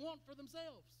items they want for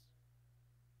themselves.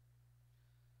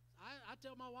 I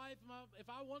tell my wife, if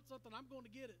I want something, I'm going to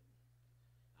get it.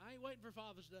 I ain't waiting for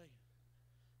Father's Day.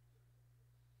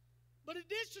 But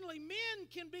additionally, men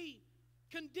can be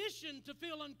conditioned to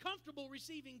feel uncomfortable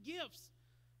receiving gifts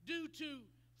due to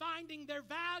finding their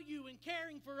value in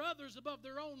caring for others above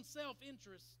their own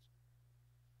self-interest.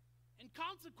 And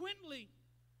consequently,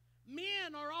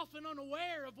 men are often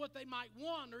unaware of what they might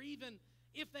want, or even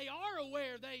if they are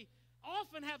aware, they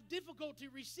often have difficulty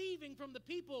receiving from the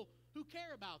people who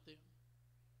care about them.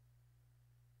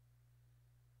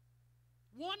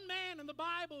 One man in the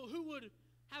Bible who would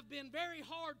have been very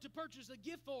hard to purchase a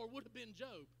gift for would have been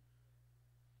Job.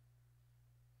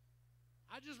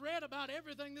 I just read about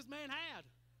everything this man had.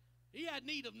 He had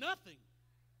need of nothing.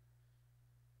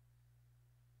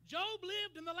 Job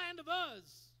lived in the land of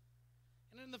Uz.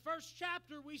 And in the first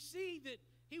chapter, we see that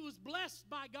he was blessed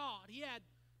by God. He had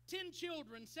 10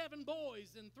 children, 7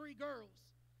 boys and 3 girls,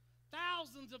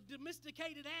 thousands of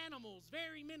domesticated animals,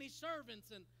 very many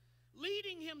servants, and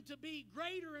leading him to be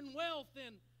greater in wealth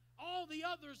than all the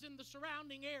others in the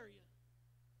surrounding area.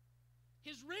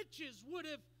 His riches would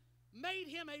have made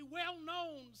him a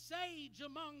well-known sage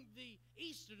among the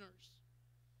Easterners.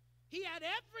 He had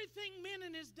everything men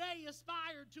in his day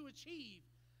aspired to achieve: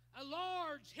 a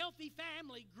large, healthy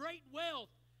family, great wealth,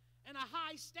 and a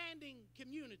high-standing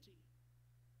community.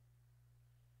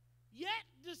 Yet,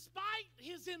 despite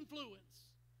his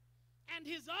influence and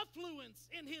his affluence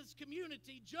in his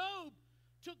community, Job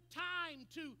took time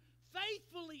to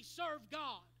faithfully serve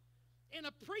God in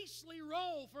a priestly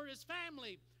role for his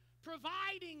family,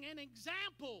 providing an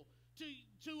example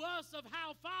to us of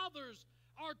how fathers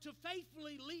are to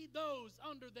faithfully lead those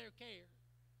under their care.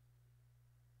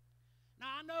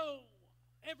 Now, I know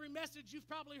every message you've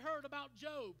probably heard about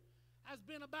Job has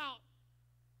been about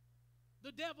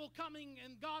the devil coming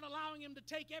and God allowing him to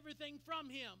take everything from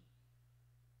him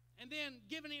and then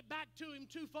giving it back to him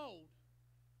twofold.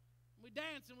 We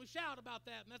dance and we shout about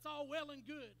that, and that's all well and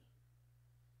good.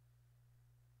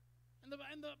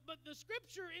 But the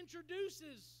scripture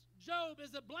introduces Job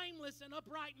as a blameless and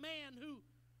upright man who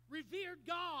revered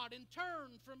God and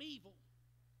turned from evil.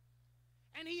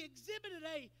 And he exhibited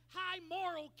a high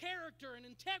moral character and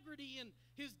integrity in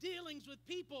his dealings with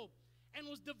people and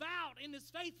was devout in his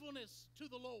faithfulness to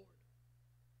the Lord.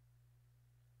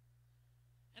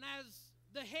 And as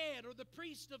the head or the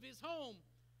priest of his home,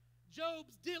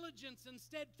 Job's diligence and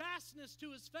steadfastness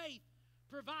to his faith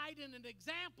provided an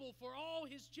example for all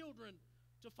his children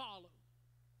to follow.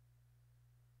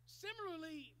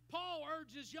 Similarly, Paul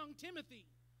urges young Timothy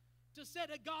to set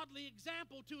a godly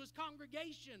example to his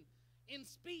congregation in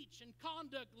speech and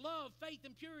conduct, love, faith,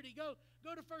 and purity. Go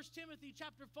to 1 Timothy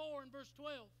chapter 4 and verse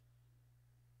 12.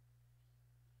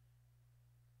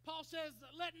 Paul says,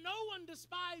 "Let no one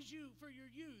despise you for your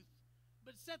youth,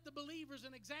 but set the believers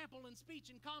an example in speech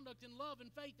and conduct, in love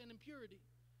and faith and in purity."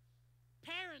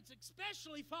 Parents,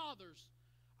 especially fathers,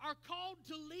 are called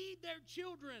to lead their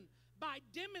children by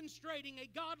demonstrating a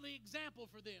godly example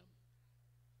for them.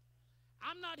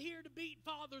 I'm not here to beat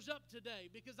fathers up today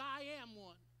because I am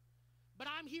one, but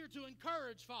I'm here to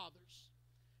encourage fathers,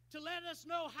 to let us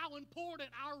know how important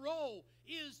our role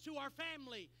is to our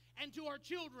family and to our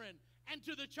children and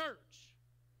to the church.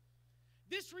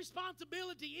 This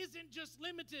responsibility isn't just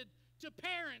limited to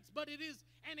parents, but it is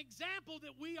an example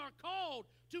that we are called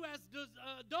to as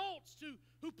adults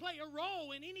who play a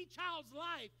role in any child's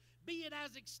life, be it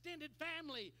as extended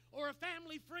family or a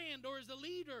family friend or as a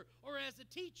leader or as a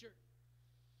teacher.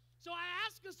 So I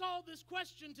ask us all this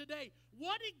question today.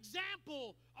 What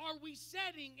example are we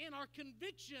setting in our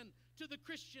conviction to the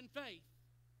Christian faith?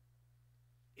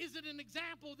 Is it an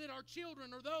example that our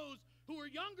children or those who are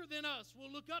younger than us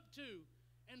will look up to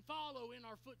and follow in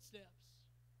our footsteps?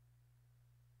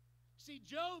 See,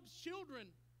 Job's children,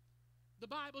 the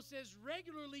Bible says,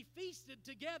 regularly feasted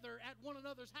together at one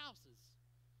another's houses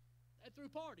and through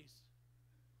parties.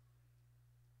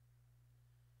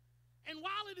 And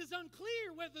while it is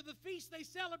unclear whether the feasts they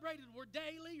celebrated were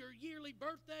daily or yearly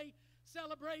birthday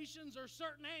celebrations or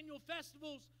certain annual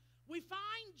festivals, we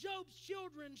find Job's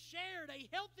children shared a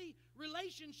healthy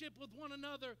relationship with one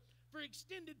another for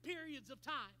extended periods of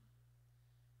time.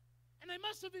 And they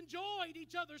must have enjoyed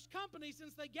each other's company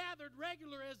since they gathered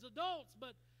regular as adults,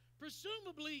 but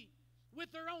presumably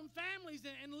with their own families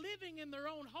and living in their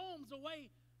own homes away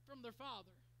from their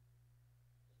father.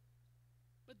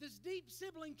 But this deep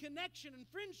sibling connection and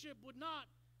friendship would not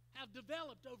have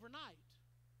developed overnight.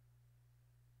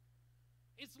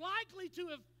 It's likely to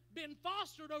have been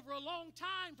fostered over a long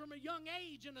time from a young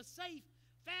age in a safe,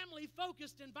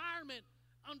 family-focused environment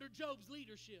under Job's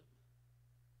leadership.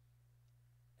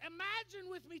 Imagine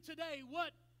with me today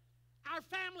what our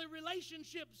family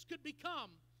relationships could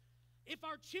become if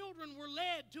our children were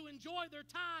led to enjoy their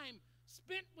time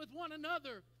spent with one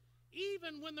another,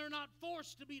 even when they're not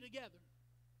forced to be together.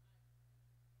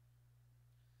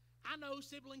 I know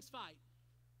siblings fight.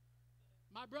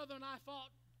 My brother and I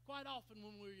fought quite often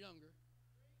when we were younger.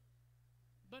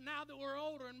 But now that we're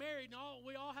older and married and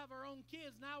we all have our own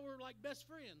kids, now we're like best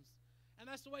friends. And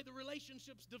that's the way the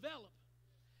relationships develop.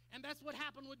 And that's what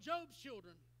happened with Job's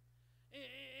children.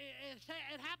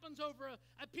 It happens over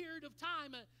a period of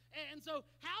time. And so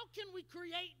how can we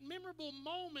create memorable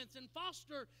moments and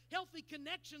foster healthy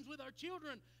connections with our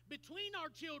children, between our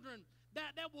children,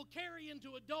 that will carry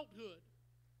into adulthood?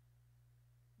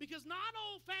 Because not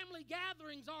all family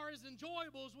gatherings are as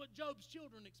enjoyable as what Job's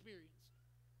children experienced.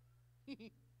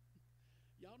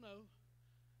 Y'all know,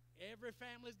 every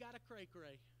family's got a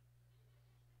cray-cray.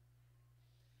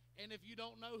 And if you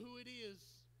don't know who it is,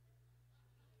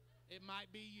 it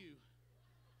might be you.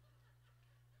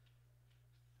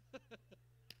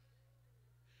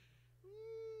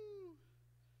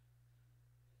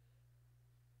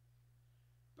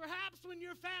 Perhaps when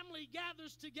your family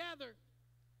gathers together,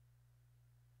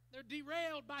 they're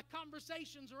derailed by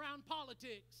conversations around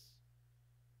politics.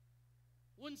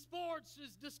 When sports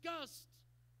is discussed,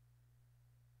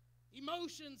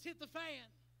 emotions hit the fan.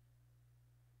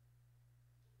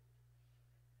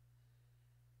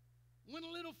 When a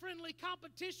little friendly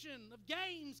competition of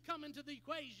games come into the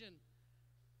equation,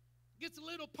 it gets a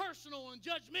little personal and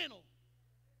judgmental.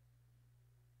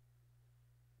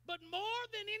 But more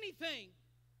than anything,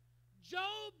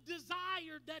 Job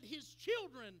desired that his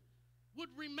children would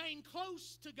remain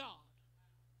close to God.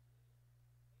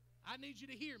 I need you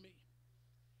to hear me.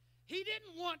 He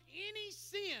didn't want any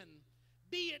sin,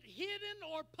 be it hidden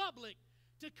or public,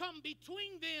 to come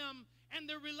between them and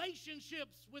their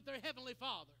relationships with their Heavenly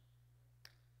Father.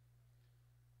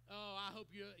 Oh, I hope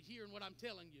you're hearing what I'm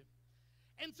telling you.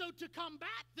 And so to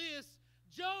combat this,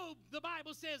 Job, the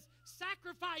Bible says,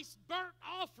 sacrificed burnt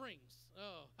offerings.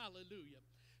 Oh, hallelujah.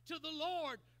 To the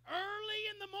Lord early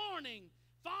in the morning,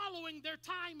 following their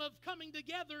time of coming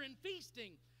together and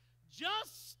feasting,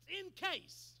 just in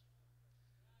case.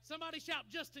 Somebody shout,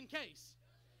 just in case.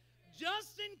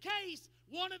 Just in case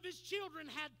one of his children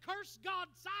had cursed God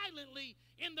silently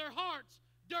in their hearts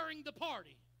during the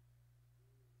party.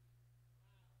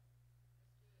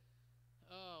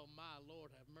 Oh, my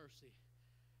Lord, have mercy.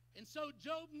 And so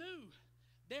Job knew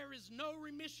there is no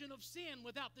remission of sin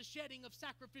without the shedding of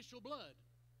sacrificial blood.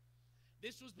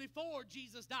 This was before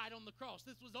Jesus died on the cross.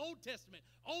 This was Old Testament,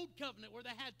 Old Covenant, where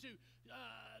they had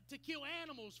to kill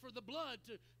animals for the blood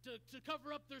to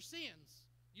cover up their sins.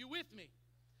 You with me?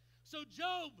 So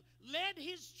Job led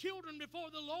his children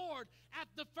before the Lord at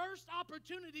the first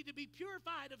opportunity to be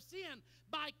purified of sin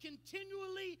by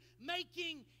continually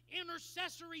making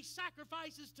intercessory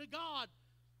sacrifices to God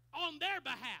on their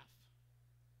behalf.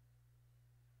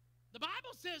 The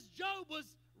Bible says Job was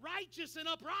righteous and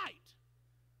upright.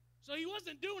 So he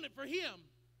wasn't doing it for him.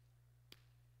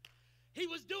 He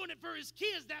was doing it for his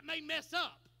kids that may mess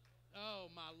up. Oh,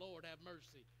 my Lord, have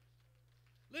mercy.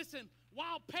 Listen,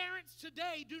 while parents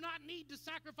today do not need to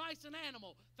sacrifice an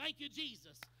animal, thank you,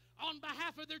 Jesus, on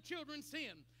behalf of their children's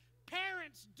sin,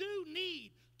 parents do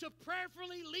need to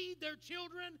prayerfully lead their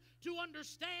children to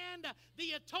understand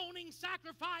the atoning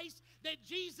sacrifice that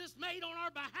Jesus made on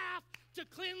our behalf to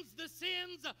cleanse the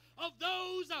sins of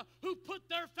those who put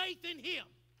their faith in Him.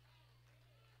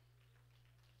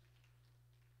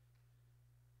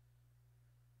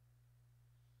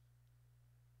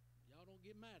 Y'all don't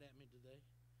get mad at me today.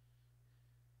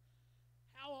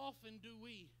 How often do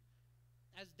we,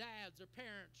 as dads or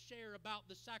parents, share about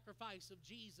the sacrifice of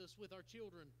Jesus with our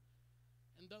children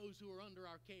and those who are under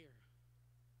our care?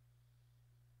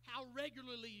 How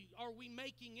regularly are we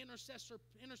making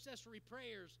intercessory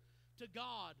prayers to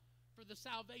God for the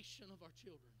salvation of our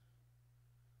children?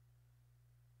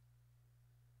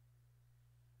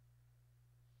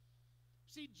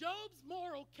 See, Job's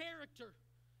moral character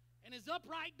and his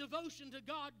upright devotion to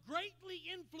God greatly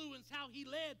influenced how he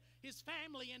led his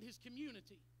family and his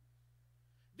community.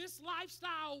 This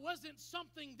lifestyle wasn't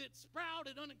something that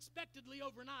sprouted unexpectedly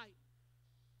overnight,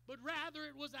 but rather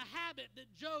it was a habit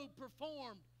that Job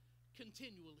performed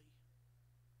continually.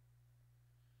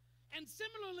 And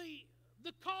similarly,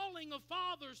 the calling of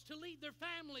fathers to lead their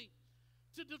family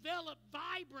to develop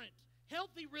vibrant,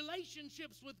 healthy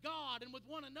relationships with God and with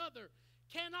one another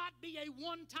cannot be a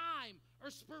one-time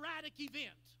or sporadic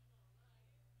event.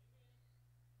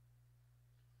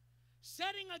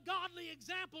 Setting a godly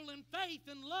example in faith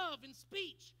and love and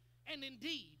speech and in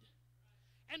deed,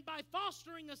 and by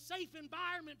fostering a safe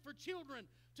environment for children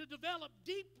to develop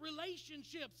deep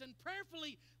relationships and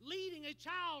prayerfully leading a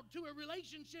child to a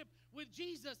relationship with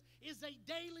Jesus is a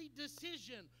daily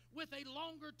decision with a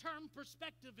longer-term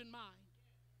perspective in mind.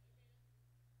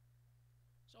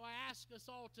 So I ask us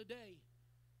all today,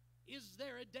 is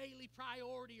there a daily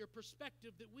priority or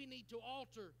perspective that we need to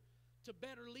alter to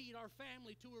better lead our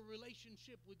family to a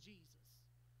relationship with Jesus?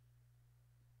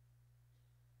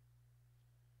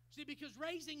 See, because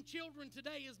raising children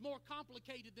today is more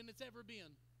complicated than it's ever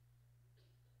been.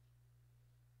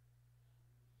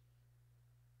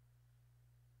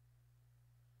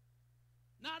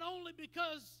 Not only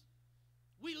because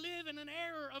we live in an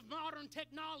era of modern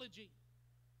technology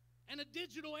and a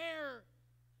digital era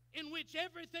in which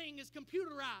everything is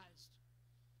computerized,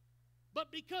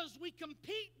 but because we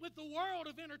compete with the world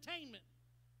of entertainment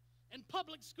and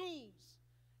public schools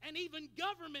and even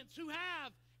governments who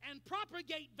have and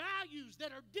propagate values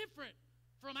that are different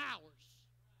from ours.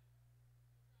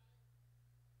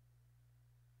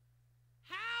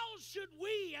 How should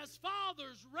we as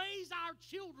fathers raise our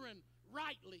children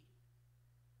rightly?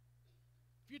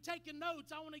 If you're taking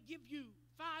notes, I want to give you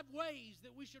 5 ways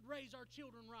that we should raise our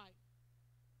children right.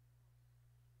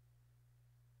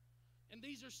 And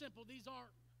these are simple. These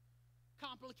aren't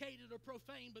complicated or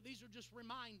profane, but these are just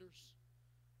reminders.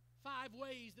 5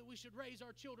 ways that we should raise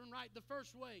our children right. The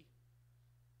first way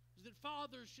is that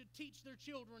fathers should teach their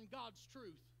children God's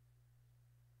truth.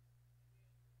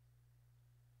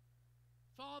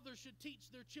 Fathers should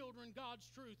teach their children God's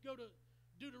truth. Go to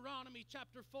Deuteronomy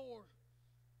chapter 4.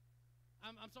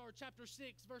 Chapter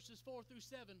 6, verses 4 through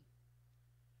 7.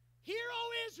 Hear,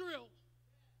 O Israel,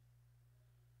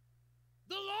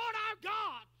 the Lord our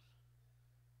God,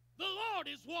 the Lord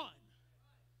is one.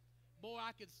 Boy,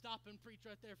 I could stop and preach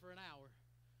right there for an hour.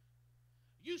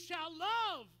 You shall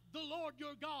love the Lord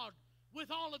your God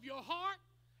with all of your heart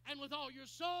and with all your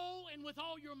soul and with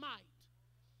all your might.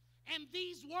 And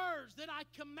these words that I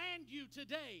command you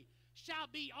today shall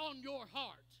be on your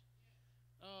heart.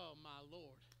 Oh, my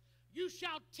Lord. You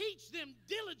shall teach them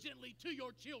diligently to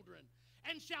your children,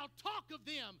 and shall talk of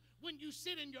them when you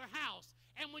sit in your house,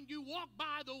 and when you walk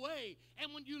by the way,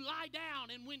 and when you lie down,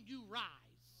 and when you rise.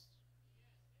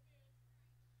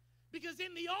 Because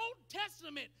in the Old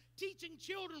Testament, teaching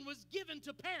children was given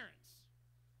to parents.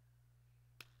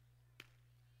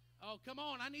 Oh, come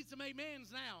on, I need some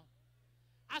amens now.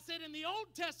 I said in the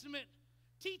Old Testament,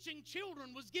 teaching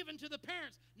children was given to the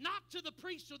parents, not to the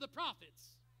priests or the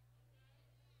prophets.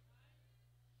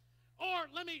 Or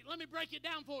let me break it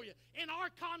down for you. In our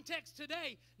context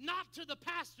today, not to the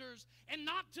pastors and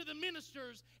not to the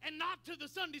ministers and not to the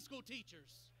Sunday school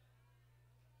teachers.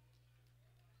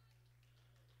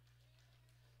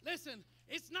 Listen,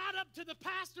 it's not up to the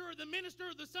pastor or the minister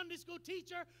or the Sunday school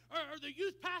teacher or the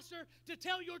youth pastor to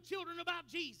tell your children about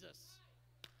Jesus.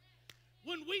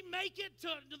 When we make it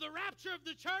to the rapture of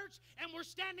the church and we're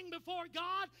standing before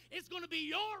God, it's going to be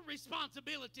your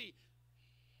responsibility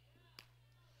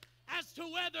as to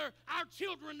whether our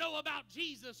children know about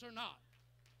Jesus or not.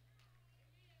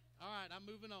 All right, I'm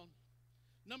moving on.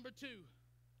 Number 2,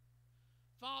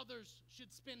 fathers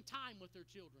should spend time with their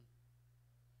children.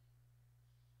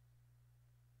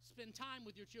 Spend time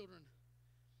with your children.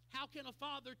 How can a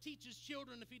father teach his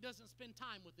children if he doesn't spend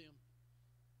time with them?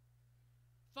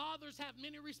 Fathers have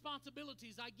many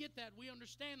responsibilities. I get that. We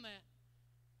understand that.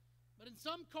 But in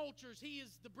some cultures, he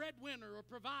is the breadwinner or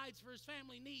provides for his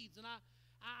family needs. And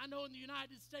I know in the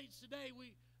United States today,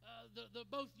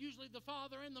 both usually the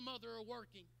father and the mother are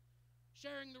working,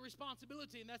 sharing the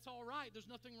responsibility, and that's all right.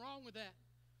 There's nothing wrong with that.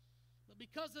 But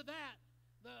because of that,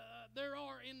 there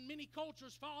are in many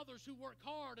cultures fathers who work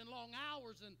hard and long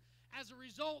hours, and as a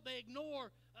result, they ignore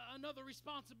another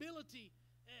responsibility,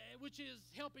 which is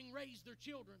helping raise their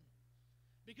children,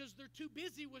 because they're too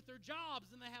busy with their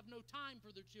jobs and they have no time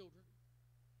for their children.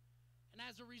 And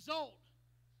as a result,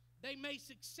 they may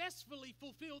successfully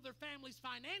fulfill their family's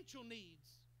financial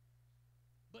needs,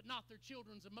 but not their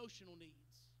children's emotional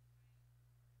needs.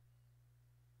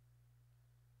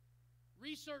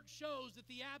 Research shows that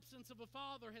the absence of a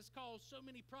father has caused so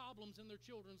many problems in their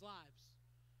children's lives.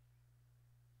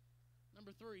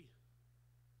 Number 3,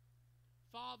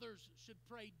 fathers should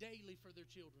pray daily for their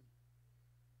children.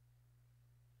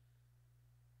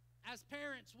 As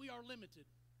parents, we are limited.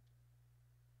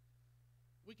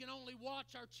 We can only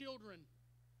watch our children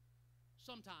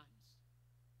sometimes.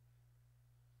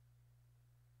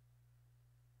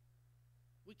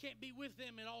 We can't be with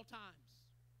them at all times.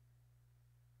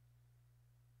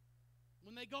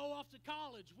 When they go off to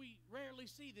college, we rarely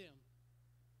see them.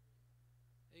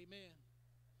 Amen.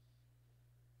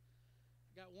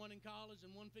 I got one in college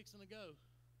and one fixing to go.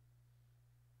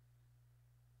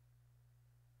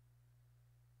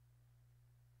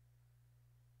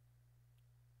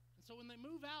 And so when they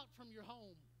move out from your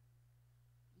home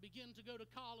and begin to go to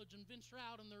college and venture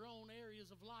out in their own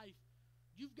areas of life,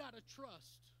 you've got to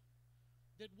trust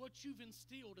that what you've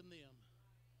instilled in them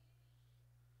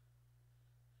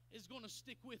is going to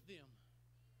stick with them.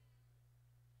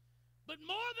 But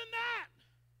more than that,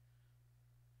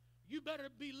 you better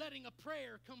be letting a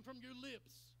prayer come from your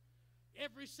lips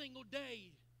every single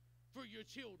day for your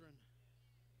children.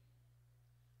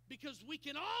 Because we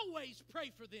can always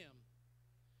pray for them.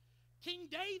 King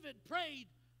David prayed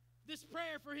this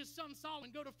prayer for his son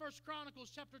Solomon. Go to 1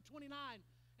 Chronicles chapter 29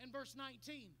 and verse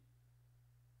 19.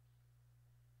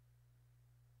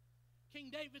 King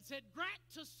David said, "Grant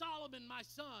to Solomon, my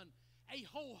son, a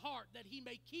whole heart that he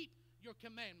may keep your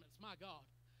commandments, my God,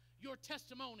 your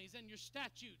testimonies and your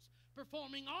statutes,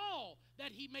 performing all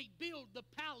that he may build the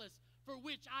palace for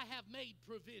which I have made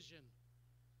provision."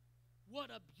 What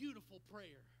a beautiful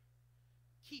prayer.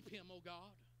 Keep him, oh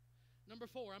God. Number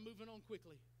 4, I'm moving on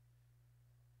quickly.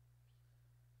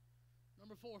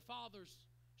 Number 4, fathers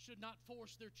should not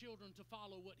force their children to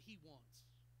follow what he wants.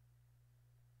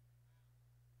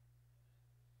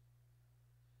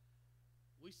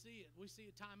 We see it. We see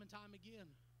it time and time again.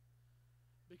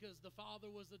 Because the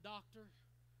father was the doctor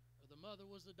or the mother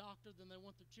was the doctor, then they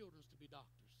want their children to be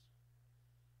doctors.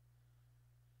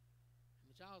 And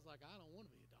the child's like, I don't want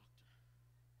to be a doctor.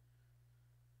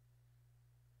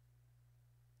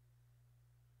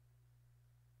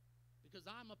 Because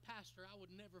I'm a pastor, I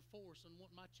would never force and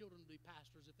want my children to be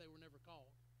pastors if they were never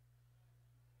called.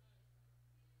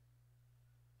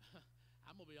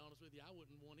 I'm going to be honest with you, I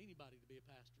wouldn't want anybody to be a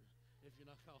pastor if you're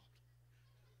not called.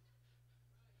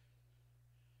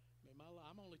 Man,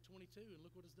 I'm only 22 and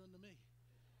look what it's done to me.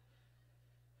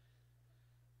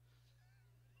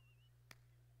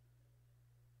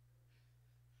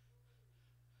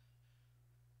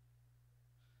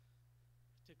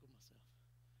 Tickle myself.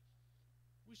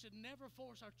 We should never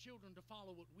force our children to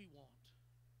follow what we want.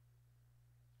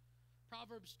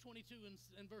 Proverbs 22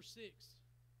 and verse 6.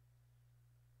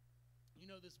 You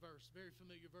know this verse, very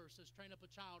familiar verse. Says, train up a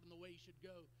child in the way he should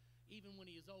go. Even when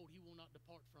he is old, he will not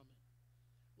depart from it.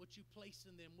 What you place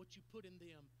in them, what you put in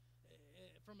them,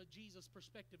 from a Jesus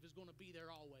perspective, is going to be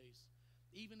there always.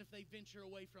 Even if they venture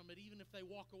away from it, even if they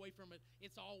walk away from it,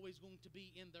 it's always going to be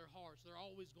in their hearts. They're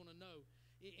always going to know.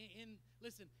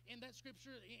 Listen, in that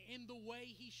scripture, in the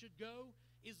way he should go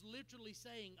is literally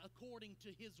saying according to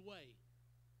his way.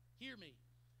 Hear me.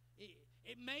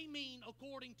 It may mean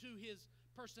according to his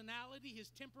personality, his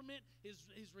temperament,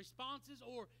 his responses,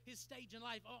 or his stage in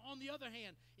life. On the other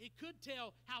hand, it could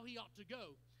tell how he ought to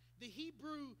go. The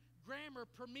Hebrew grammar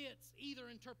permits either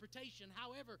interpretation.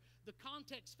 However, the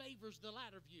context favors the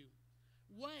latter view.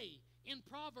 Way in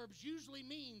Proverbs usually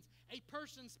means a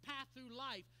person's path through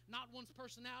life, not one's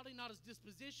personality, not his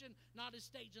disposition, not his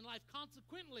stage in life.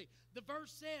 Consequently, the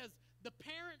verse says the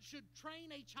parent should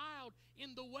train a child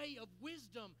in the way of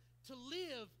wisdom to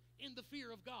live in the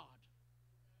fear of God.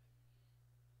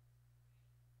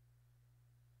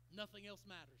 Nothing else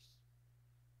matters.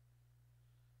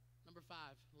 Number 5,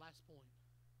 last point.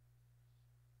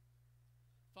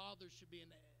 Fathers should be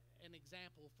an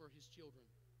example for his children.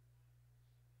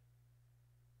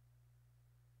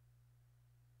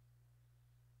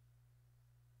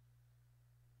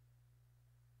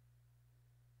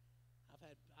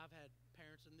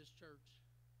 this church,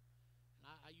 and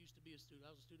I used to be a student.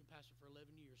 I was a student pastor for 11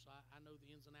 years, so I know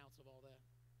the ins and outs of all that.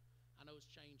 I know it's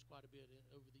changed quite a bit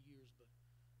over the years, but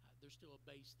there's still a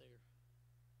base there.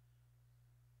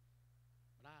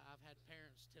 But I've had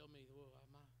parents tell me, well,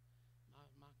 my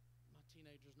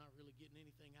teenager's not really getting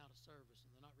anything out of service,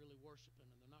 and they're not really worshiping,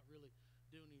 and they're not really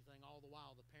doing anything. All the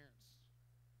while, the parents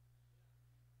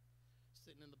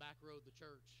sitting in the back row of the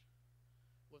church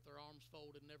with their arms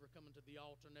folded, never coming to the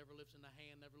altar, never lifting a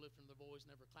hand, never lifting their voice,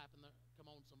 never clapping their,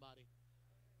 come on, somebody.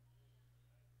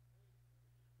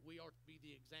 We are to be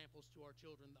the examples to our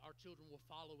children. Our children will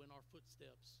follow in our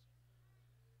footsteps.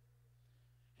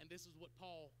 And this is what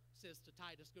Paul says to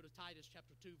Titus. Go to Titus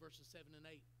chapter 2, verses 7 and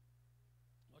 8.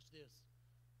 Watch this.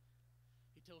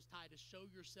 He tells Titus, show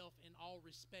yourself in all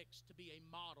respects to be a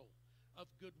model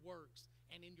of good works,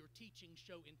 and in your teaching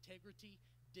show integrity,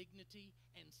 dignity,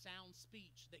 and sound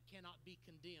speech that cannot be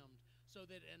condemned, so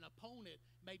that an opponent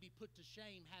may be put to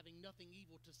shame, having nothing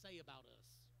evil to say about us.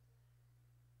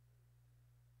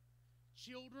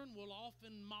 Children will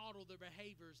often model their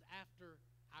behaviors after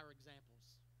our examples.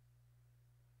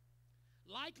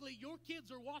 Likely your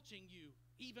kids are watching you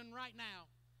even right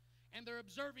now, and they're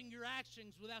observing your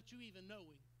actions without you even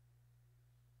knowing.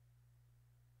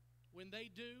 When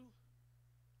they do,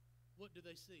 what do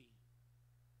they see?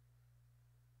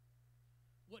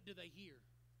 What do they hear?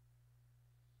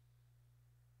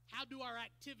 How do our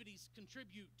activities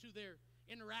contribute to their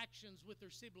interactions with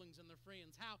their siblings and their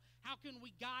friends? How can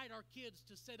we guide our kids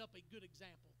to set up a good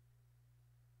example?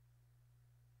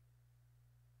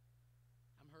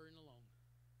 I'm hurrying along.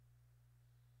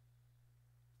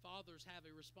 Fathers have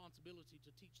a responsibility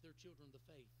to teach their children the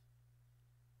faith.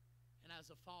 And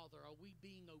as a father, are we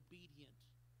being obedient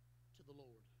to the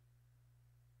Lord?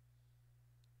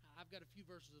 I've got a few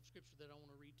verses of Scripture that I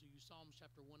want to read to you. Psalms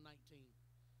chapter 119.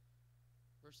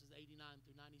 Verses 89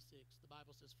 through 96, the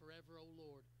Bible says, forever, O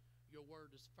Lord, your word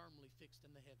is firmly fixed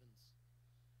in the heavens.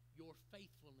 Your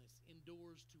faithfulness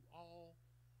endures to all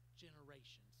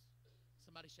generations.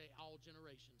 Somebody say, all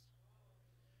generations.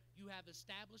 You have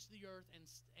established the earth, and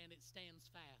it stands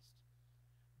fast.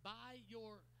 By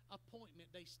your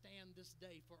appointment they stand this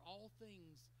day, for all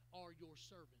things are your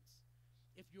servants.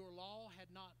 If your law had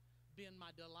not been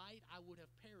my delight, I would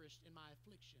have perished in my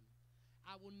affliction.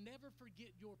 I will never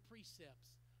forget your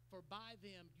precepts, for by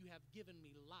them you have given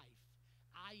me life.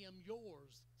 I am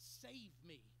yours. Save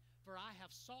me, for I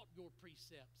have sought your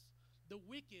precepts. The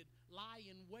wicked lie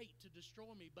in wait to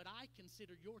destroy me, but I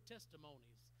consider your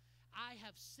testimonies. I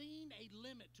have seen a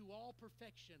limit to all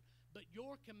perfection, but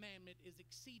your commandment is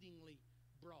exceedingly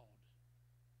broad.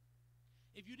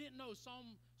 If you didn't know,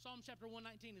 Psalm chapter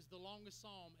 119 is the longest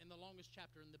psalm and the longest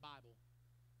chapter in the Bible.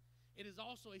 It is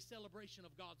also a celebration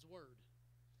of God's word.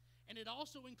 And it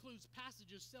also includes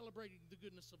passages celebrating the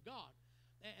goodness of God.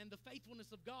 And the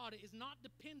faithfulness of God is not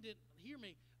dependent, hear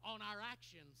me, on our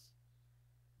actions,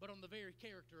 but on the very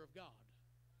character of God.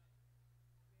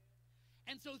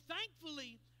 And so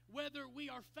thankfully, whether we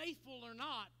are faithful or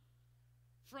not,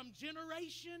 from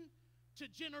generation to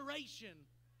generation,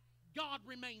 God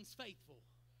remains faithful.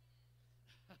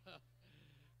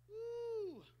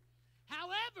 Woo.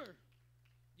 However,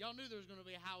 y'all knew there was going to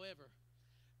be a however.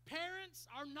 Parents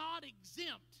are not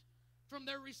exempt from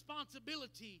their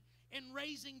responsibility in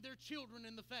raising their children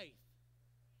in the faith.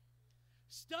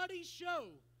 Studies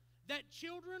show that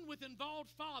children with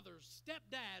involved fathers,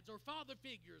 stepdads, or father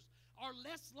figures are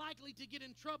less likely to get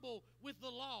in trouble with the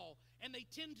law, and they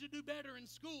tend to do better in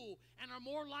school and are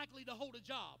more likely to hold a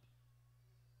job.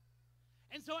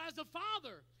 And so as a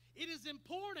father, it is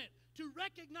important to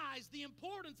recognize the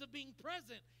importance of being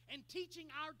present and teaching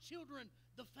our children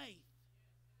the faith.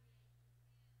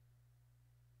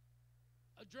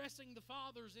 Addressing the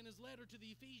fathers in his letter to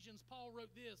the Ephesians, Paul wrote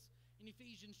this in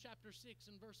Ephesians chapter 6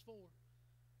 and verse 4.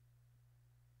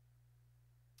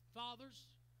 Fathers,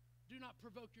 do not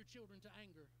provoke your children to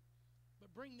anger,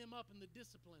 but bring them up in the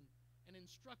discipline and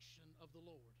instruction of the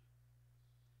Lord.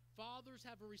 Fathers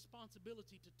have a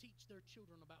responsibility to teach their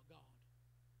children about God.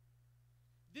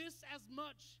 This as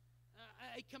much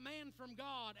a command from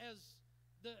God as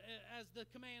the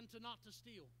command to not to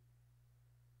steal.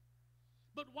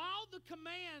 But while the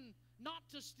command not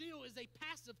to steal is a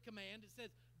passive command, it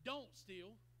says don't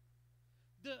steal,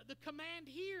 the command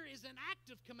here is an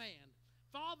active command.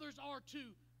 Fathers are to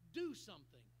do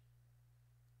something.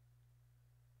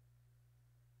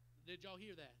 Did y'all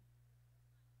hear that?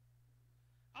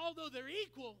 Although they're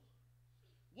equal,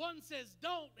 one says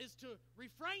don't is to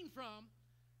refrain from,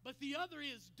 but the other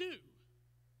is do.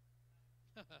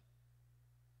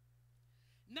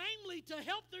 Namely, to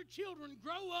help their children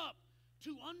grow up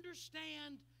to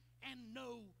understand and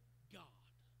know God.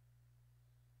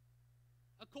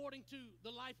 According to the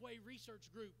Lifeway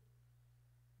Research Group,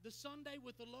 the Sunday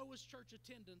with the lowest church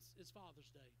attendance is Father's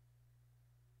Day.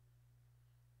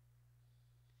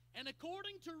 And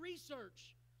according to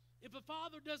research, if a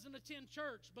father doesn't attend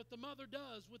church but the mother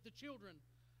does with the children,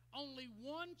 only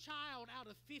one child out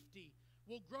of 50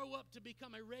 will grow up to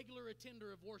become a regular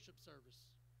attender of worship service.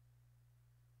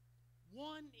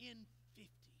 1 in 50.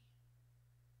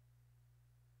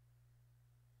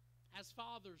 As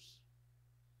fathers,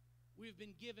 we've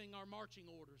been giving our marching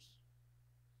orders,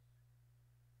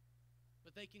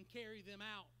 but they can carry them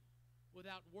out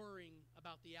without worrying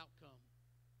about the outcome.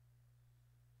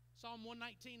 Psalm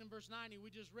 119 and verse 90,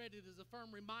 we just read it as a firm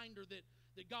reminder that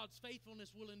God's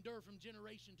faithfulness will endure from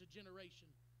generation to generation.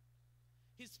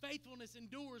 His faithfulness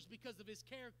endures because of His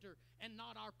character and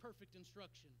not our perfect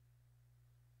instruction.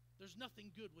 There's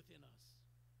nothing good within us.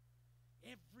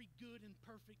 Every good and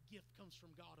perfect gift comes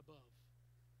from God above.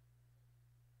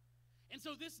 And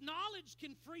so this knowledge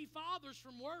can free fathers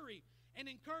from worry and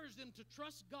encourage them to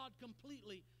trust God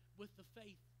completely with the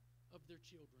faith of their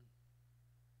children.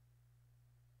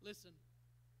 Listen,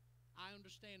 I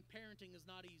understand parenting is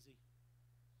not easy,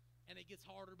 and it gets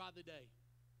harder by the day.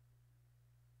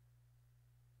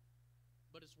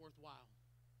 But it's worthwhile.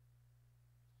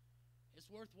 It's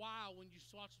worthwhile when you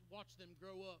watch them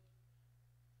grow up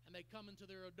and they come into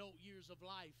their adult years of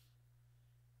life.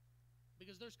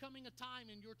 Because there's coming a time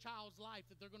in your child's life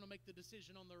that they're going to make the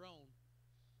decision on their own,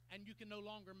 and you can no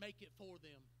longer make it for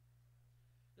them.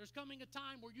 There's coming a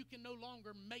time where you can no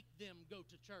longer make them go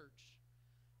to church,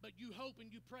 but you hope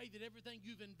and you pray that everything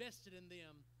you've invested in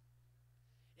them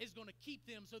is going to keep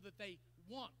them so that they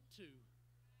want to.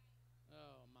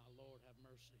 Oh, my Lord, have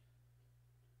mercy.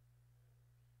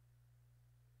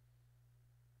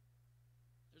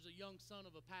 There's a young son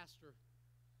of a pastor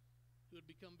who had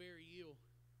become very ill.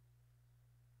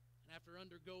 And after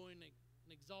undergoing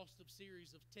an exhaustive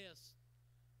series of tests,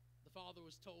 the father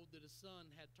was told that his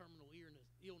son had terminal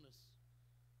illness.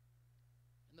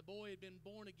 And the boy had been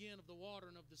born again of the water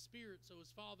and of the Spirit, so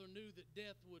his father knew that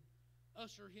death would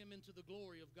usher him into the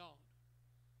glory of God.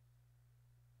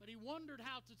 But he wondered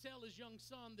how to tell his young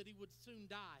son that he would soon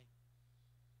die.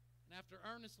 And after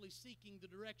earnestly seeking the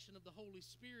direction of the Holy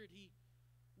Spirit, he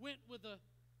went with a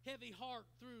heavy heart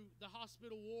through the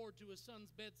hospital ward to his son's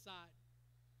bedside.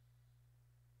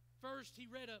 First, he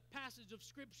read a passage of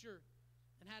Scripture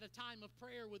and had a time of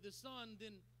prayer with his son.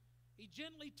 Then he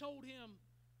gently told him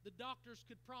the doctors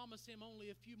could promise him only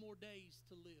a few more days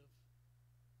to live.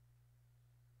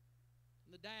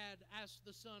 And the dad asked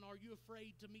the son, "Are you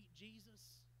afraid to meet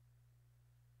Jesus?"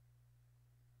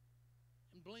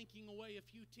 And blinking away a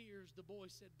few tears, the boy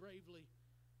said bravely,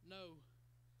 "No,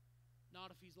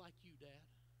 not if he's like you, Dad."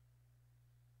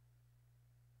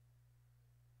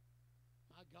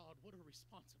 My God, what a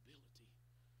responsibility.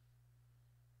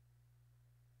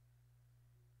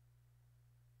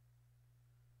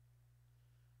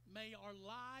 May our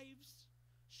lives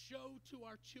show to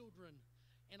our children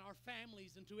and our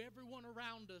families and to everyone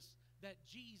around us that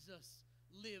Jesus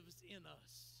lives in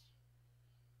us.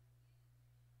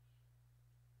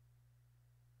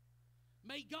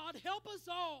 May God help us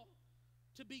all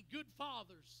to be good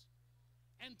fathers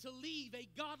and to leave a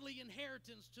godly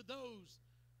inheritance to those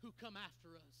who come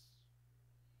after us.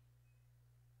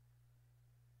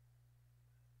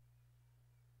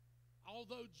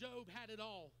 Although Job had it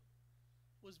all,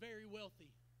 was very wealthy,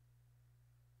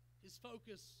 his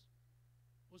focus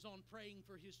was on praying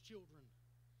for his children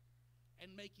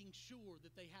and making sure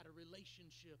that they had a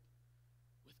relationship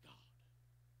with God.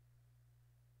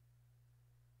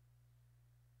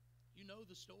 You know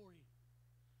the story.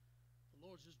 The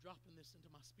Lord's just dropping this into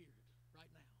my spirit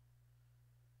right now.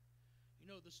 You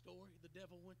know the story. The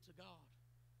devil went to God.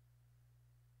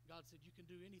 God said, "You can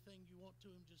do anything you want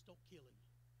to him, just don't kill him."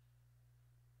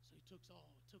 So he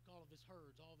took all of his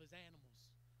herds, all of his animals.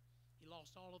 He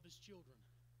lost all of his children.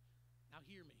 Now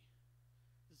hear me.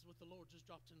 This is what the Lord just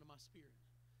dropped into my spirit.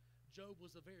 Job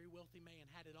was a very wealthy man,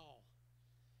 had it all.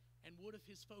 And what if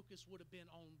his focus would have been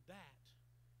on that,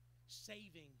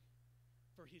 saving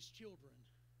for his children,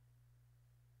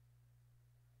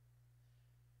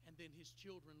 and then his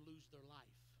children lose their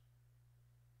life?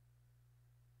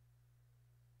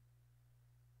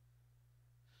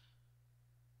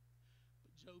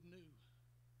 But Job knew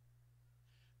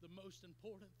the most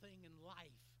important thing in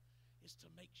life is to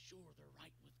make sure they're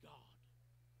right with God.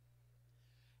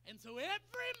 And so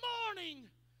every morning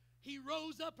he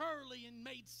rose up early and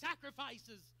made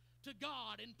sacrifices to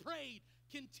God and prayed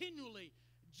continually,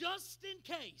 just in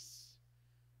case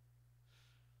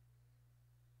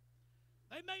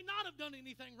They may not have done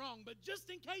anything wrong, but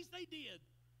just in case they did,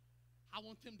 I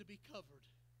want them to be covered.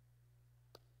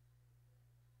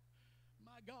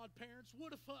 My God, parents,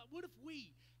 what if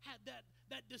we had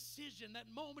that decision,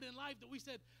 that moment in life that we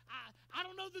said, I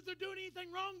don't know that they're doing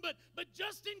anything wrong, but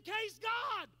just in case,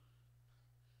 God,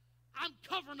 I'm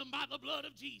covering them by the blood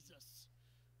of Jesus.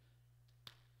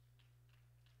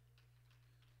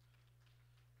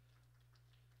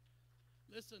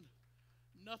 Listen,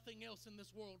 nothing else in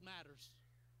this world matters.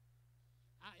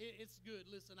 It's good.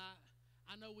 Listen,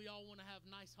 I know we all want to have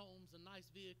nice homes and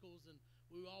nice vehicles, and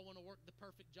we all want to work the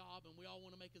perfect job, and we all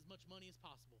want to make as much money as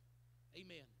possible.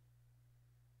 Amen.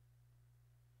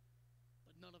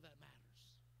 But none of that matters.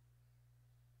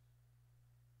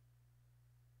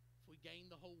 If we gain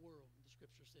the whole world, the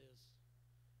Scripture says,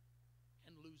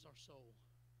 and lose our soul.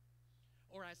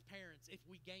 Or as parents, if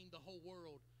we gain the whole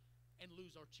world and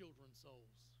lose our children's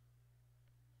souls.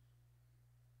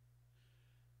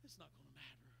 It's not going to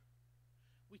matter.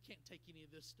 We can't take any of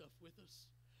this stuff with us.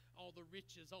 All the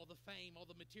riches, all the fame, all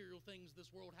the material things this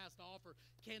world has to offer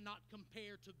cannot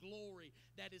compare to glory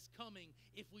that is coming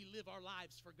if we live our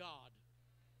lives for God.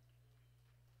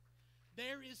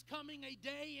 There is coming a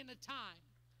day and a time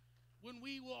when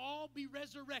we will all be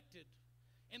resurrected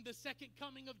in the second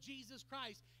coming of Jesus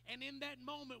Christ. And in that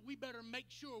moment, we better make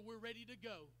sure we're ready to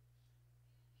go.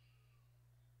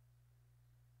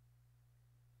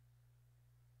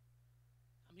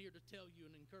 I'm here to tell you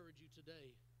and encourage you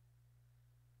today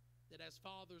that as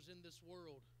fathers in this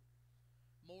world,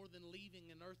 more than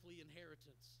leaving an earthly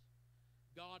inheritance,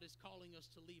 God is calling us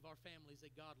to leave our families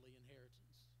a godly inheritance.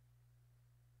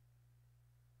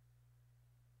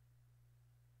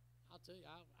 I'll tell you,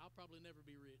 I'll probably never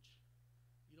be rich.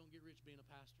 You don't get rich being a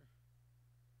pastor.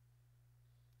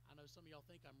 I know some of y'all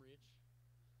think I'm rich,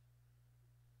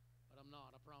 but I'm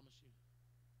not, I promise you.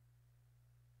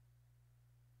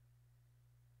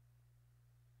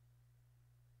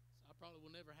 I probably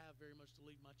will never have very much to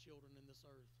leave my children in this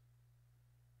earth.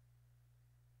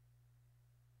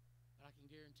 But I can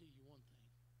guarantee you one thing.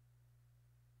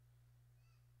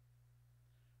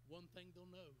 One thing they'll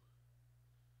know.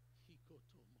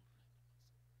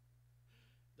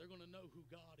 They're going to know who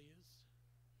God is.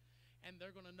 And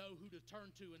they're going to know who to turn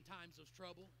to in times of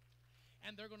trouble.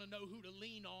 And they're going to know who to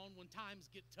lean on when times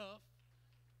get tough.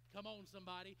 Come on,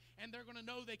 somebody. And they're going to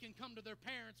know they can come to their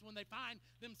parents when they find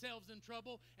themselves in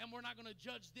trouble, and we're not going to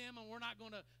judge them, and we're not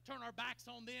going to turn our backs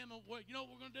on them. And you know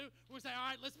what we're going to do? We're going to say,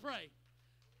 all right, let's pray.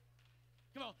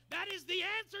 Come on. That is the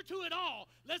answer to it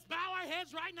all. Let's bow our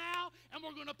heads right now, and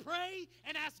we're going to pray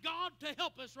and ask God to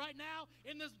help us right now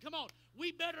in this. Come on.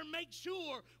 We better make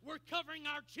sure we're covering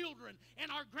our children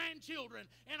and our grandchildren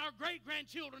and our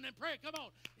great-grandchildren in prayer. Come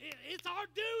on. It's our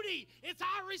duty. It's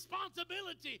our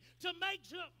responsibility to make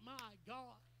sure. My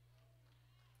God.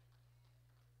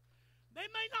 They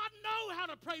may not know how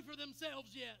to pray for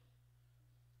themselves yet.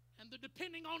 And they're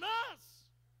depending on us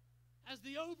as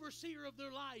the overseer of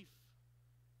their life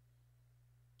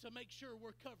to make sure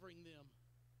we're covering them.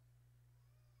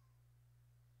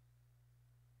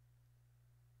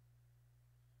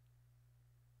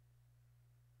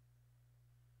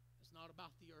 It's not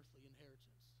about the earthly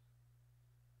inheritance,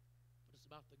 but it's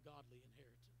about the godly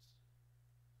inheritance.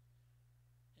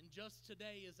 And just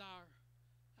today as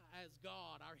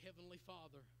God, our Heavenly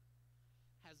Father,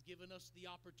 has given us the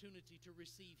opportunity to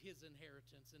receive His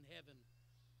inheritance in heaven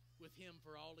with Him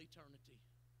for all eternity.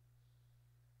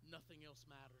 Nothing else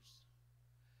matters.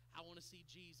 I want to see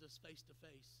Jesus face to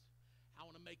face. I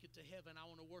want to make it to heaven. I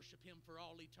want to worship Him for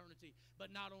all eternity.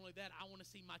 But not only that, I want to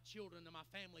see my children and my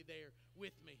family there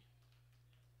with me.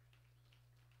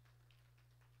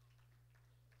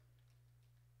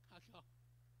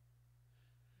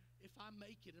 If I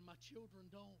make it and my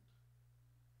children don't,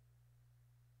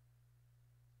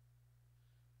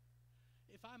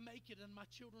 if I make it and my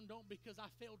children don't because I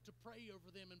failed to pray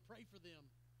over them and pray for them,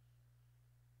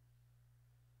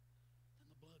 then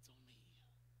the blood's on me.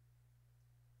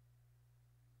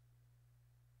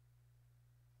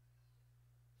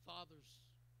 Fathers,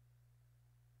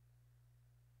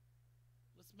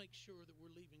 let's make sure that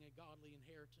we're leaving a godly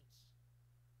inheritance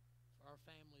for our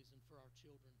families and for our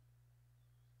children.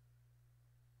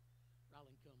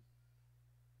 Rylan, come.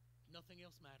 Nothing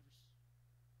else matters.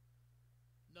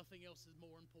 Nothing else is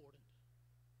more important.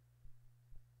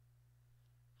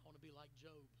 I want to be like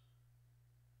Job.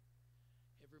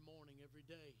 Every morning, every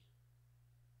day,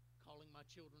 calling my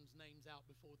children's names out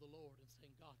before the Lord and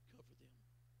saying, God, cover them.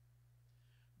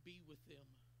 Be with them.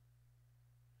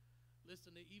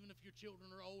 Listen, even if your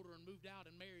children are older and moved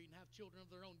out and married and have children of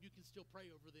their own, you can still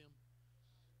pray over them.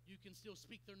 You can still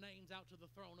speak their names out to the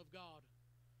throne of God.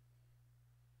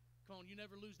 Come on, you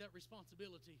never lose that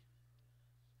responsibility.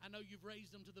 I know you've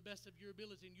raised them to the best of your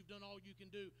ability and you've done all you can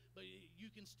do, but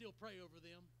you can still pray over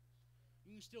them.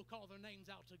 You can still call their names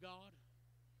out to God.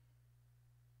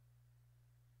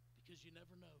 Because you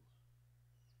never know.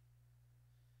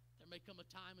 There may come a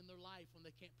time in their life when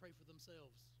they can't pray for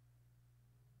themselves.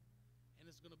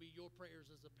 And it's going to be your prayers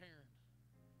as a parent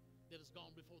that has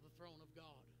gone before the throne of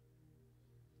God,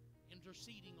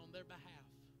 interceding on their behalf,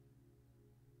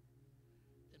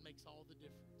 that makes all the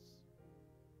difference.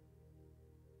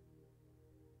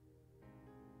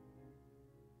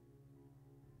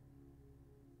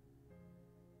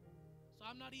 So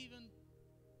I'm not even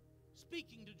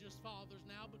speaking to just fathers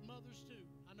now, but mothers too.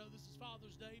 I know this is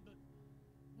Father's Day, but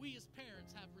we as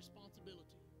parents have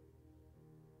responsibility.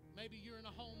 Maybe you're in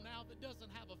a home now that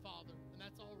doesn't have a father, and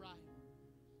that's all right.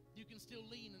 You can still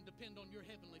lean and depend on your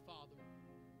Heavenly Father.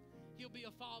 He'll be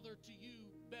a father to you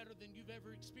better than you've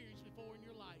ever experienced before in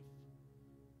your life.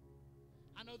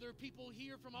 I know there are people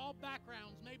here from all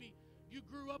backgrounds. Maybe you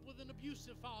grew up with an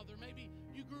abusive father. Maybe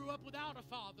you grew up without a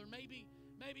father. Maybe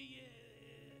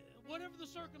whatever the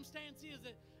circumstance is,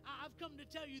 that I've come to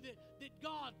tell you that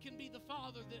God can be the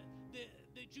father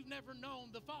that you've never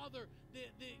known, the father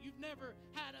that you've never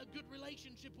had a good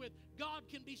relationship with. God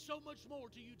can be so much more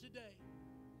to you today.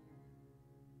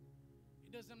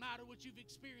 It doesn't matter what you've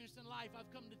experienced in life.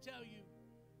 I've come to tell you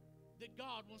that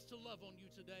God wants to love on you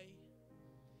today,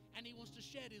 and He wants to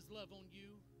shed His love on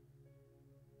you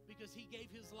because He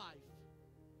gave His life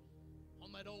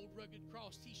on that old rugged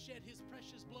cross. He shed His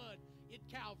precious blood at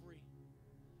Calvary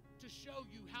to show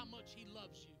you how much He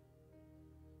loves you,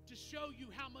 to show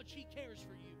you how much He cares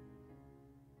for you.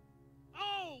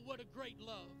 Oh, what a great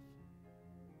love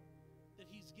that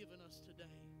He's given us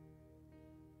today.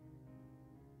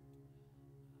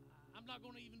 I'm not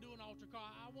going to even do an altar call.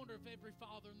 I wonder if every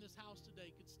father in this house today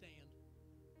could stand.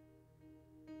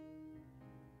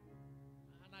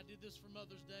 And I did this for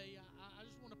Mother's Day. I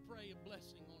just want to pray a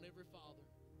blessing on every father.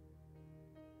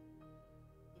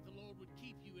 That the Lord would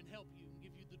keep you and help you and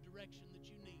give you the direction that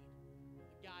you need, the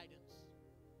guidance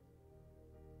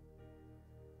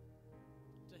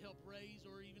to help raise,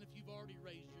 or even if you've already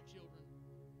raised your children,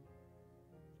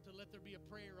 to let there be a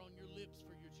prayer on your lips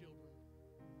for your children.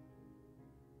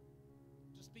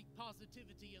 To speak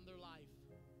positivity in their life.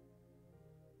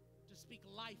 To speak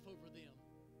life over them.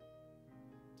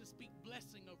 To speak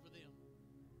blessing over them.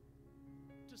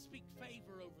 To speak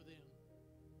favor over them.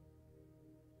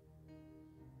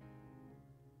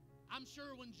 I'm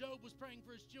sure when Job was praying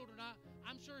for his children,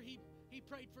 I'm sure he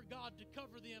prayed for God to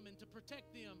cover them and to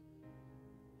protect them,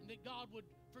 and that God would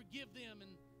forgive them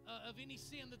and of any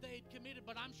sin that they had committed.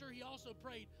 But I'm sure he also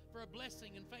prayed for a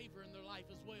blessing and favor in their life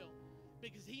as well,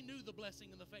 because he knew the blessing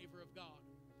and the favor of God.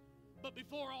 But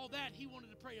before all that, he wanted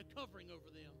to pray a covering over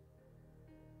them.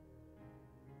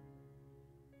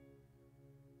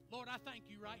 Lord, I thank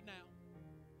you right now.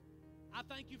 I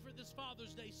thank you for this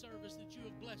Father's Day service that you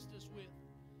have blessed us with.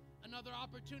 Another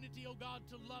opportunity, oh God,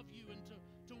 to love you and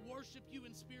to worship you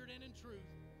in spirit and in truth.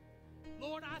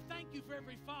 Lord, I thank you for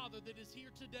every father that is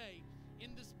here today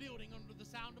in this building under the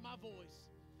sound of my voice.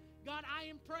 God, I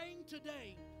am praying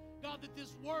today, God, that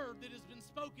this word that has been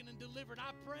spoken and delivered,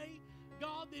 I pray,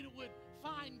 God, that it would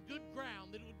find good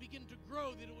ground, that it would begin to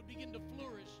grow, that it would begin to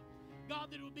flourish.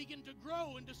 God, that it would begin to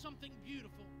grow into something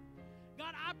beautiful.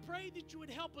 God, I pray that you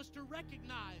would help us to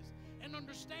recognize and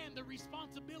understand the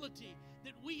responsibility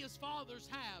that we as fathers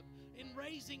have in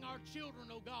raising our children,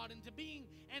 oh God, and to being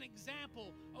an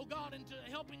example, oh God, and to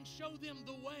helping show them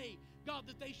the way, God,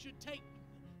 that they should take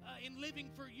in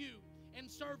living for you and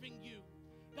serving you.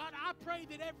 God, I pray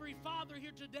that every father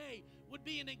here today would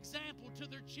be an example to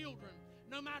their children,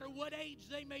 no matter what age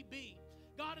they may be.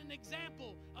 God, an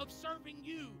example of serving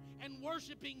you and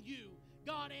worshiping you,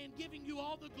 God, and giving you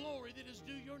all the glory that is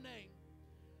due your name.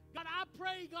 God, I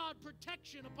pray, God,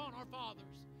 protection upon our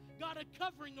fathers. God, a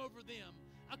covering over them,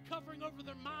 a covering over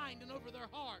their mind and over their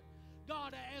heart.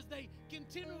 God, as they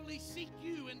continually seek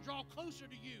you and draw closer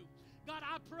to you. God,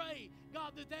 I pray,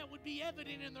 God, that would be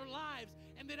evident in their lives,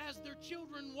 and that as their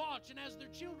children watch and as their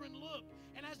children look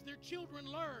and as their children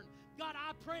learn, God,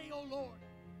 I pray, oh Lord,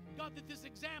 God, that this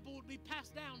example would be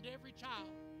passed down to every child.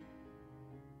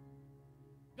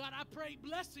 God, I pray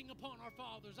blessing upon our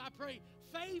fathers. I pray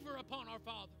favor upon our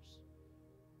fathers.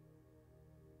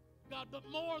 God, but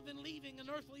more than leaving an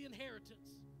earthly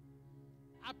inheritance,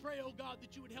 I pray, oh God,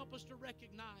 that you would help us to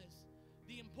recognize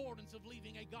the importance of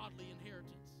leaving a godly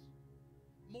inheritance.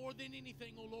 More than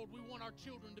anything, oh Lord, we want our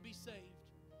children to be saved.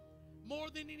 More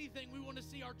than anything, we want to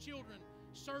see our children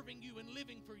serving you and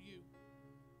living for you.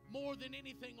 More than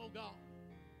anything, oh God,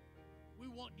 We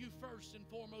want you first and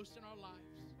foremost in our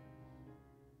lives.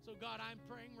 So God, I'm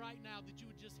praying right now that you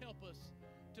would just help us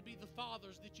to be the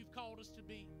fathers that you've called us to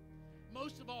be.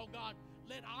 Most of all, God,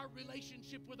 let our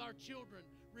relationship with our children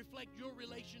reflect your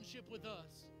relationship with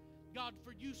us. God,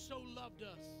 for you so loved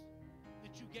us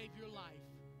that you gave your life.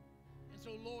 And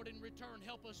so, Lord, in return,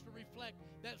 help us to reflect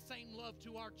that same love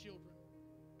to our children.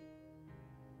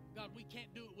 God, we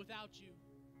can't do it without you.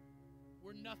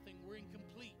 We're nothing. We're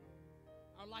incomplete.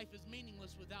 Our life is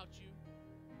meaningless without you.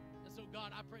 And so,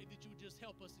 God, I pray that you would just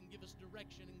help us and give us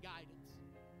direction and guidance.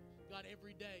 God,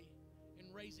 every day in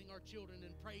raising our children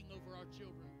and praying over our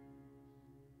children,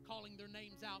 calling their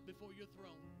names out before your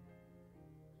throne.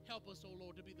 Help us, oh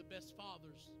Lord, to be the best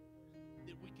fathers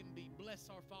that we can be. Bless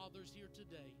our fathers here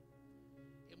today.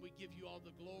 And we give you all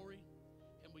the glory,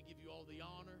 and we give you all the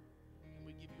honor, and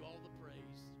we give you all the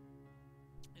praise.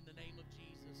 In the name of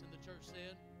Jesus. And the church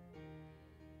said,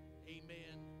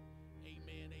 amen,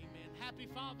 amen, amen. Happy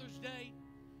Father's Day.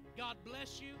 God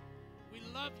bless you. We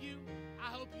love you.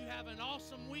 I hope you have an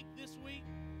awesome week this week.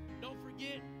 Don't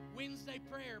forget Wednesday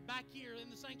prayer back here in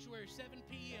the sanctuary, 7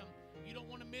 p.m. You don't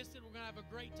want to miss it. We're going to have a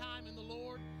great time in the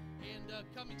Lord. And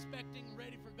come expecting,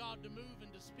 ready for God to move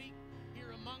and to speak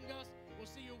here among us. We'll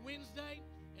see you Wednesday.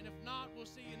 And if not, we'll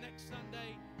see you next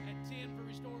Sunday at 10 for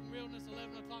Restoring Realness,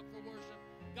 11 o'clock for worship.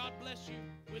 God bless you.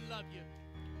 We love you.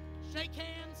 Shake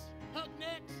hands, hug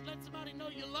necks, let somebody know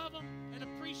you love them and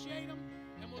appreciate them.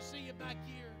 And we'll see you back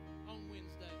here on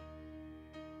Wednesday.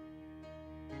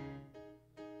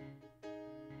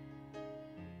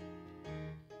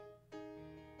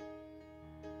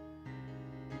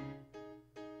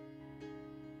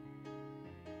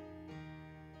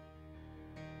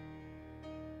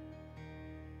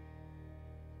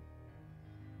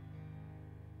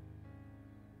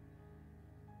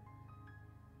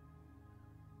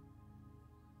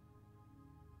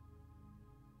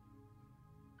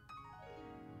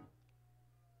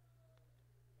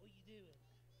 What you doing?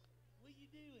 What you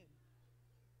doing?